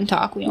go ahead and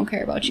talk. We don't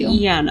care about you.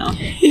 Yeah, no.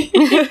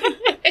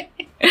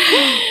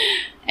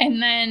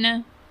 And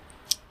then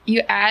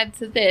you add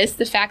to this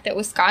the fact that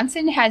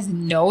Wisconsin has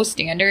no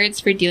standards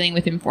for dealing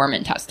with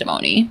informant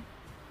testimony.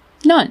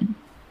 None.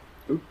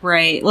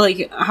 Right.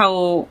 Like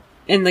how...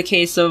 In the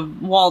case of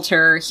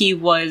Walter, he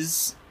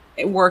was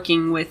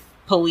working with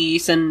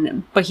police,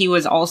 but he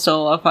was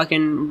also a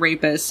fucking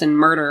rapist and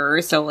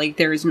murderer, so, like,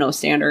 there's no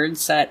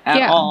standards set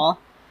at all.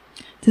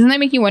 Doesn't that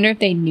make you wonder if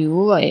they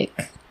knew, like,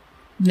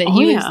 that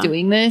he was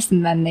doing this,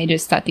 and then they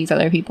just set these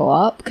other people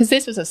up? Because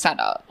this was a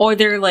setup. Or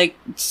they're, like,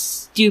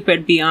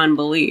 stupid beyond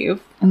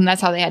belief. And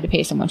that's how they had to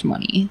pay so much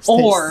money.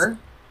 Or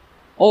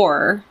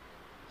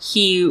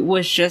he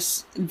was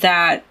just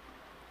that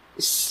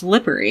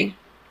slippery.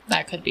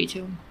 That could be,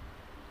 too.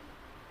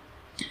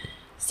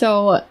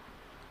 So,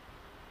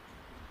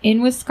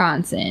 in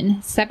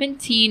Wisconsin,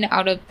 17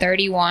 out of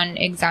 31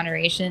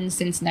 exonerations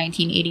since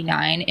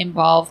 1989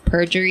 involve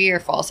perjury or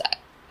false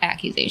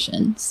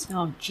accusations.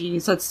 Oh,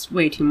 geez, that's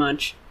way too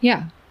much.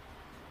 Yeah.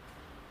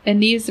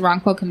 And these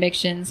wrongful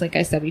convictions, like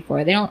I said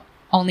before, they don't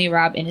only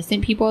rob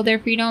innocent people of their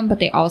freedom, but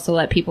they also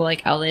let people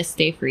like Ellis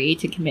stay free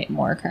to commit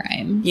more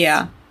crimes.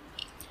 Yeah.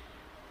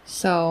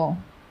 So,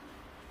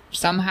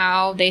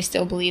 somehow they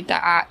still believe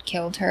that Ott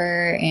killed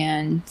her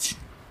and...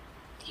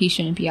 he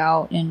shouldn't be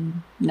out,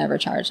 and never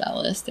charged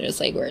Ellis. They're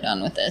just like, we're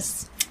done with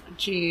this.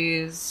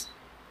 Jeez.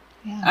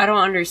 Yeah. I don't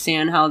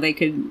understand how they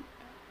could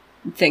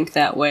think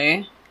that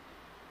way.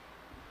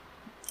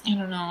 I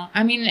don't know.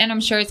 I mean, and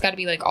I'm sure it's got to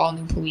be like all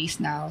new police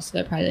now, so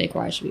they're probably like,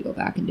 why should we go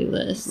back and do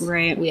this?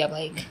 Right. We have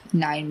like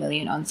 9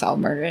 million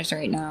unsolved murders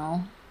right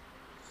now.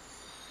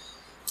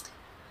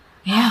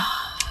 Yeah.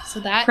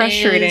 So that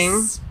frustrating.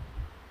 Is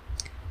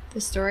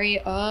the story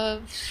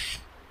of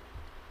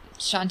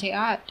Shaunti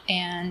Ott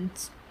and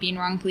being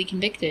wrongfully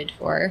convicted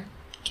for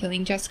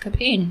killing Jessica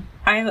Payne.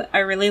 I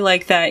really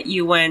like that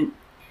you went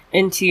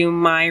into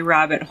my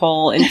rabbit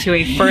hole, into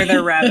a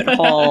further rabbit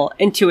hole,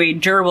 into a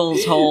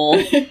gerbil's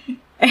hole,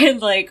 and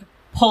like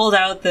pulled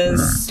out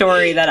this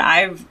story that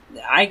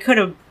I could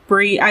have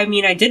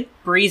I did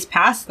breeze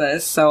past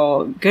this,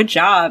 so good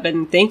job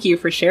and thank you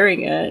for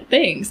sharing it.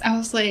 Thanks. I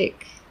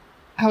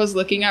was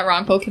looking at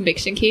wrongful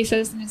conviction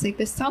cases and I was like,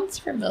 this sounds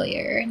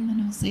familiar. And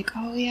then I was like,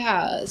 oh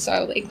yeah. So I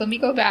was like, let me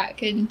go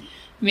back and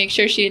make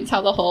sure she didn't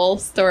tell the whole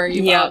story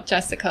about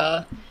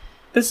Jessica.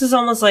 This is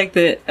almost like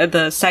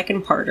the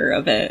second parter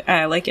of it.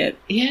 I like it.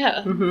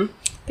 Yeah. Mm-hmm.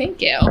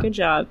 Thank you. Good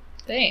job.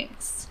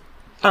 Thanks.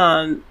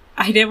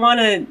 I did want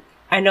to,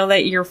 I know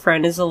that your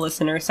friend is a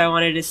listener, so I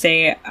wanted to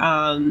say,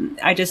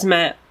 I just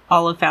met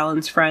all of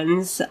Fallon's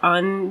friends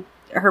on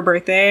her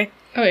birthday.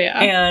 Oh, yeah.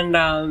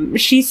 And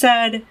she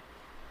said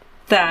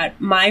that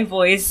my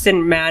voice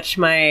didn't match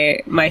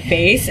my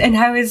face, and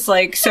I was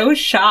like so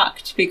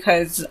shocked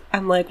because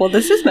I'm like, well,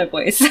 this is my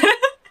voice.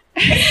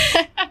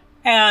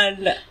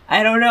 And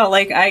I don't know,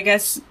 like, I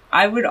guess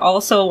I would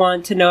also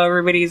want to know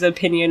everybody's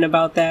opinion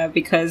about that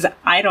because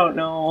I don't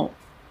know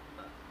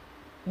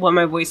what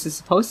my voice is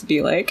supposed to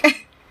be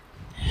like.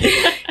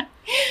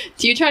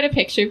 Do you try to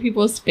picture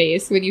people's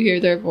face when you hear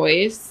their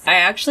voice? I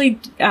actually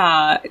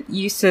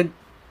used to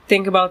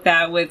think about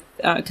that with,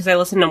 because I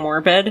listen to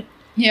Morbid.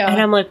 Yeah.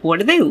 And I'm like, what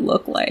do they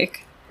look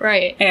like?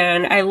 Right.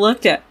 And I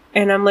looked at,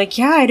 and I'm like,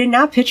 yeah, I did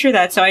not picture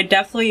that. So I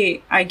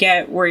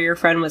get where your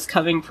friend was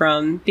coming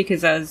from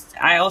because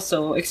I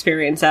also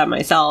experienced that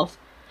myself.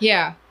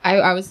 Yeah.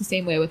 I was the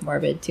same way with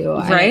Morbid too.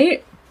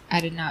 Right? I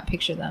did not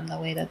picture them the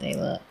way that they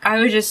look. I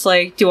was just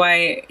like,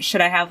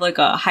 should I have like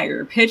a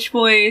higher pitch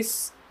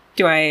voice?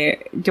 Do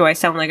I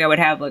sound like I would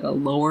have like a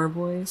lower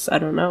voice? I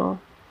don't know.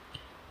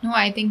 No,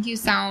 I think you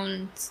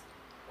sound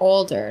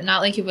older.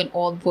 Not like you have an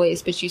old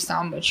voice, but you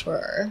sound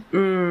mature.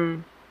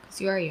 Because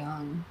you are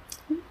young.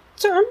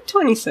 So I'm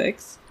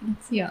 26.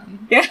 That's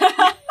young.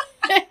 Yeah.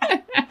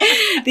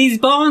 These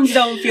bones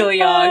don't feel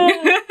young.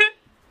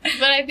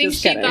 But I think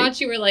she thought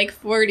you were like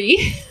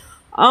 40.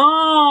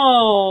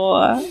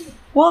 Oh.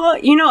 Well,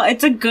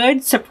 it's a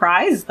good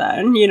surprise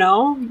then,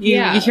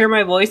 You hear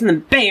my voice and then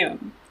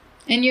bam.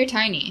 And you're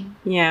tiny.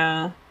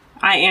 Yeah.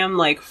 I am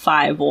like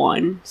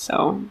 5'1",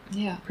 so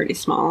yeah, pretty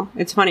small.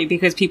 It's funny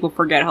because people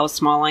forget how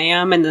small I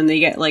am, and then they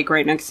get like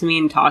right next to me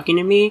and talking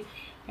to me.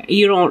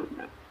 You don't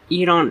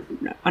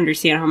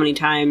understand how many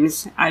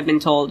times I've been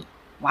told,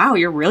 "Wow,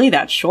 you're really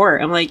that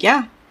short." I'm like,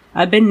 "Yeah,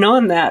 I've been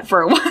knowing that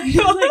for a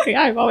while." Like,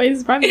 I've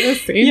always been the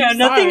same. Yeah,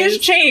 nothing size. has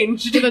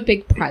changed. You have a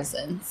big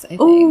presence. I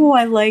think. Oh,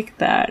 I like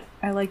that.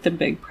 I like the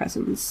big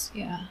presence.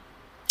 Yeah.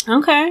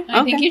 Okay.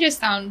 I think you just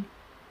sound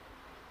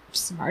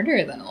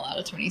smarter than a lot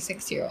of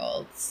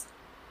 26-year-olds.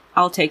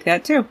 I'll take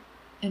that too.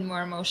 And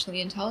more emotionally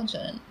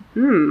intelligent.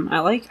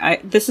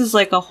 This is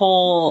like a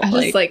whole... I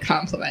just like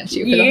compliment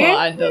you for the whole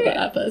end of the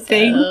episode.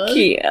 Thank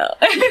you.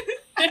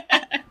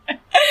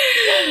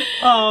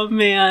 Oh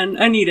man,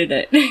 I needed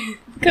it.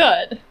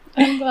 Good.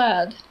 I'm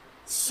glad.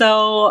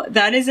 So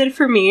that is it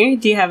for me.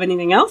 Do you have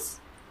anything else?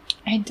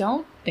 I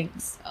don't think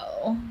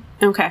so.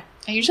 Okay.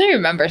 I usually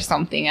remember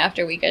something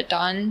after we get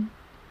done.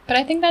 But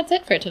I think that's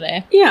it for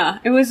today. Yeah,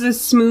 it was a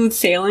smooth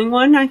sailing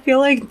one. I feel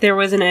like there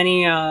wasn't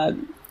any...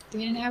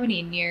 We didn't have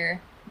any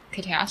near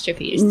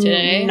catastrophes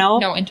today.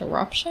 Nope. No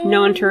interruptions.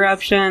 No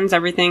interruptions.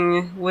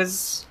 Everything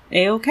was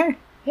A-okay.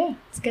 Yeah,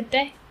 it's a good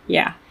day.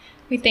 Yeah.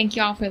 We thank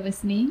you all for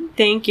listening.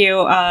 Thank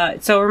you.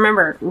 So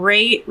remember,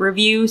 rate,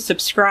 review,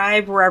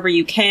 subscribe wherever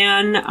you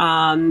can.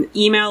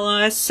 Email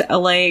us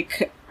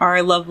like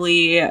our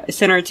lovely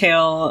Center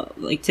Tale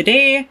like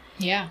today.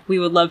 Yeah. We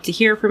would love to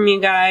hear from you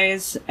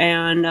guys.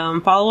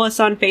 And follow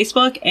us on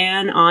Facebook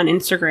and on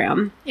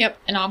Instagram. Yep.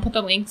 And I'll put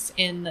the links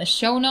in the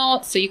show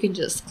notes so you can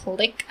just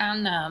click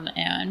on them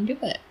and do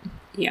it.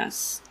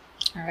 Yes.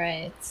 All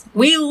right.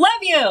 We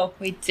love you.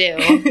 We do.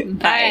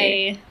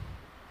 Bye. Bye.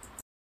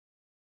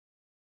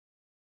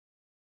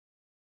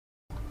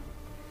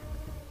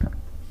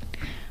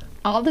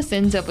 All the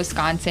Sins of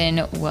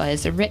Wisconsin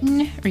was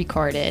written,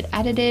 recorded,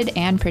 edited,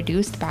 and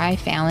produced by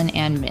Fallon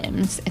and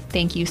Mims.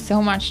 Thank you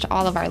so much to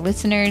all of our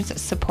listeners,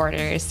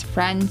 supporters,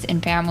 friends,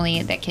 and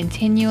family that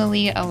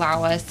continually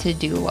allow us to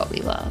do what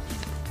we love.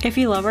 If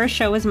you love our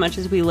show as much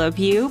as we love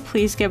you,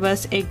 please give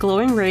us a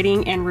glowing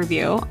rating and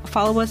review.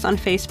 Follow us on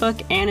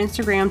Facebook and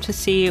Instagram to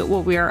see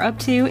what we are up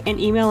to, and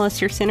email us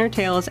your Sinner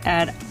Tales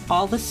at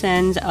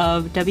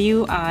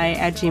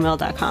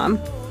allthesinsofwi@gmail.com.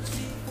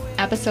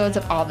 Episodes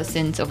of All the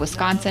Sins of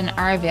Wisconsin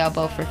are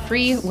available for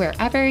free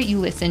wherever you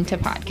listen to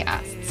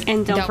podcasts.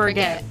 And don't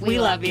forget, we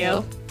love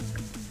you.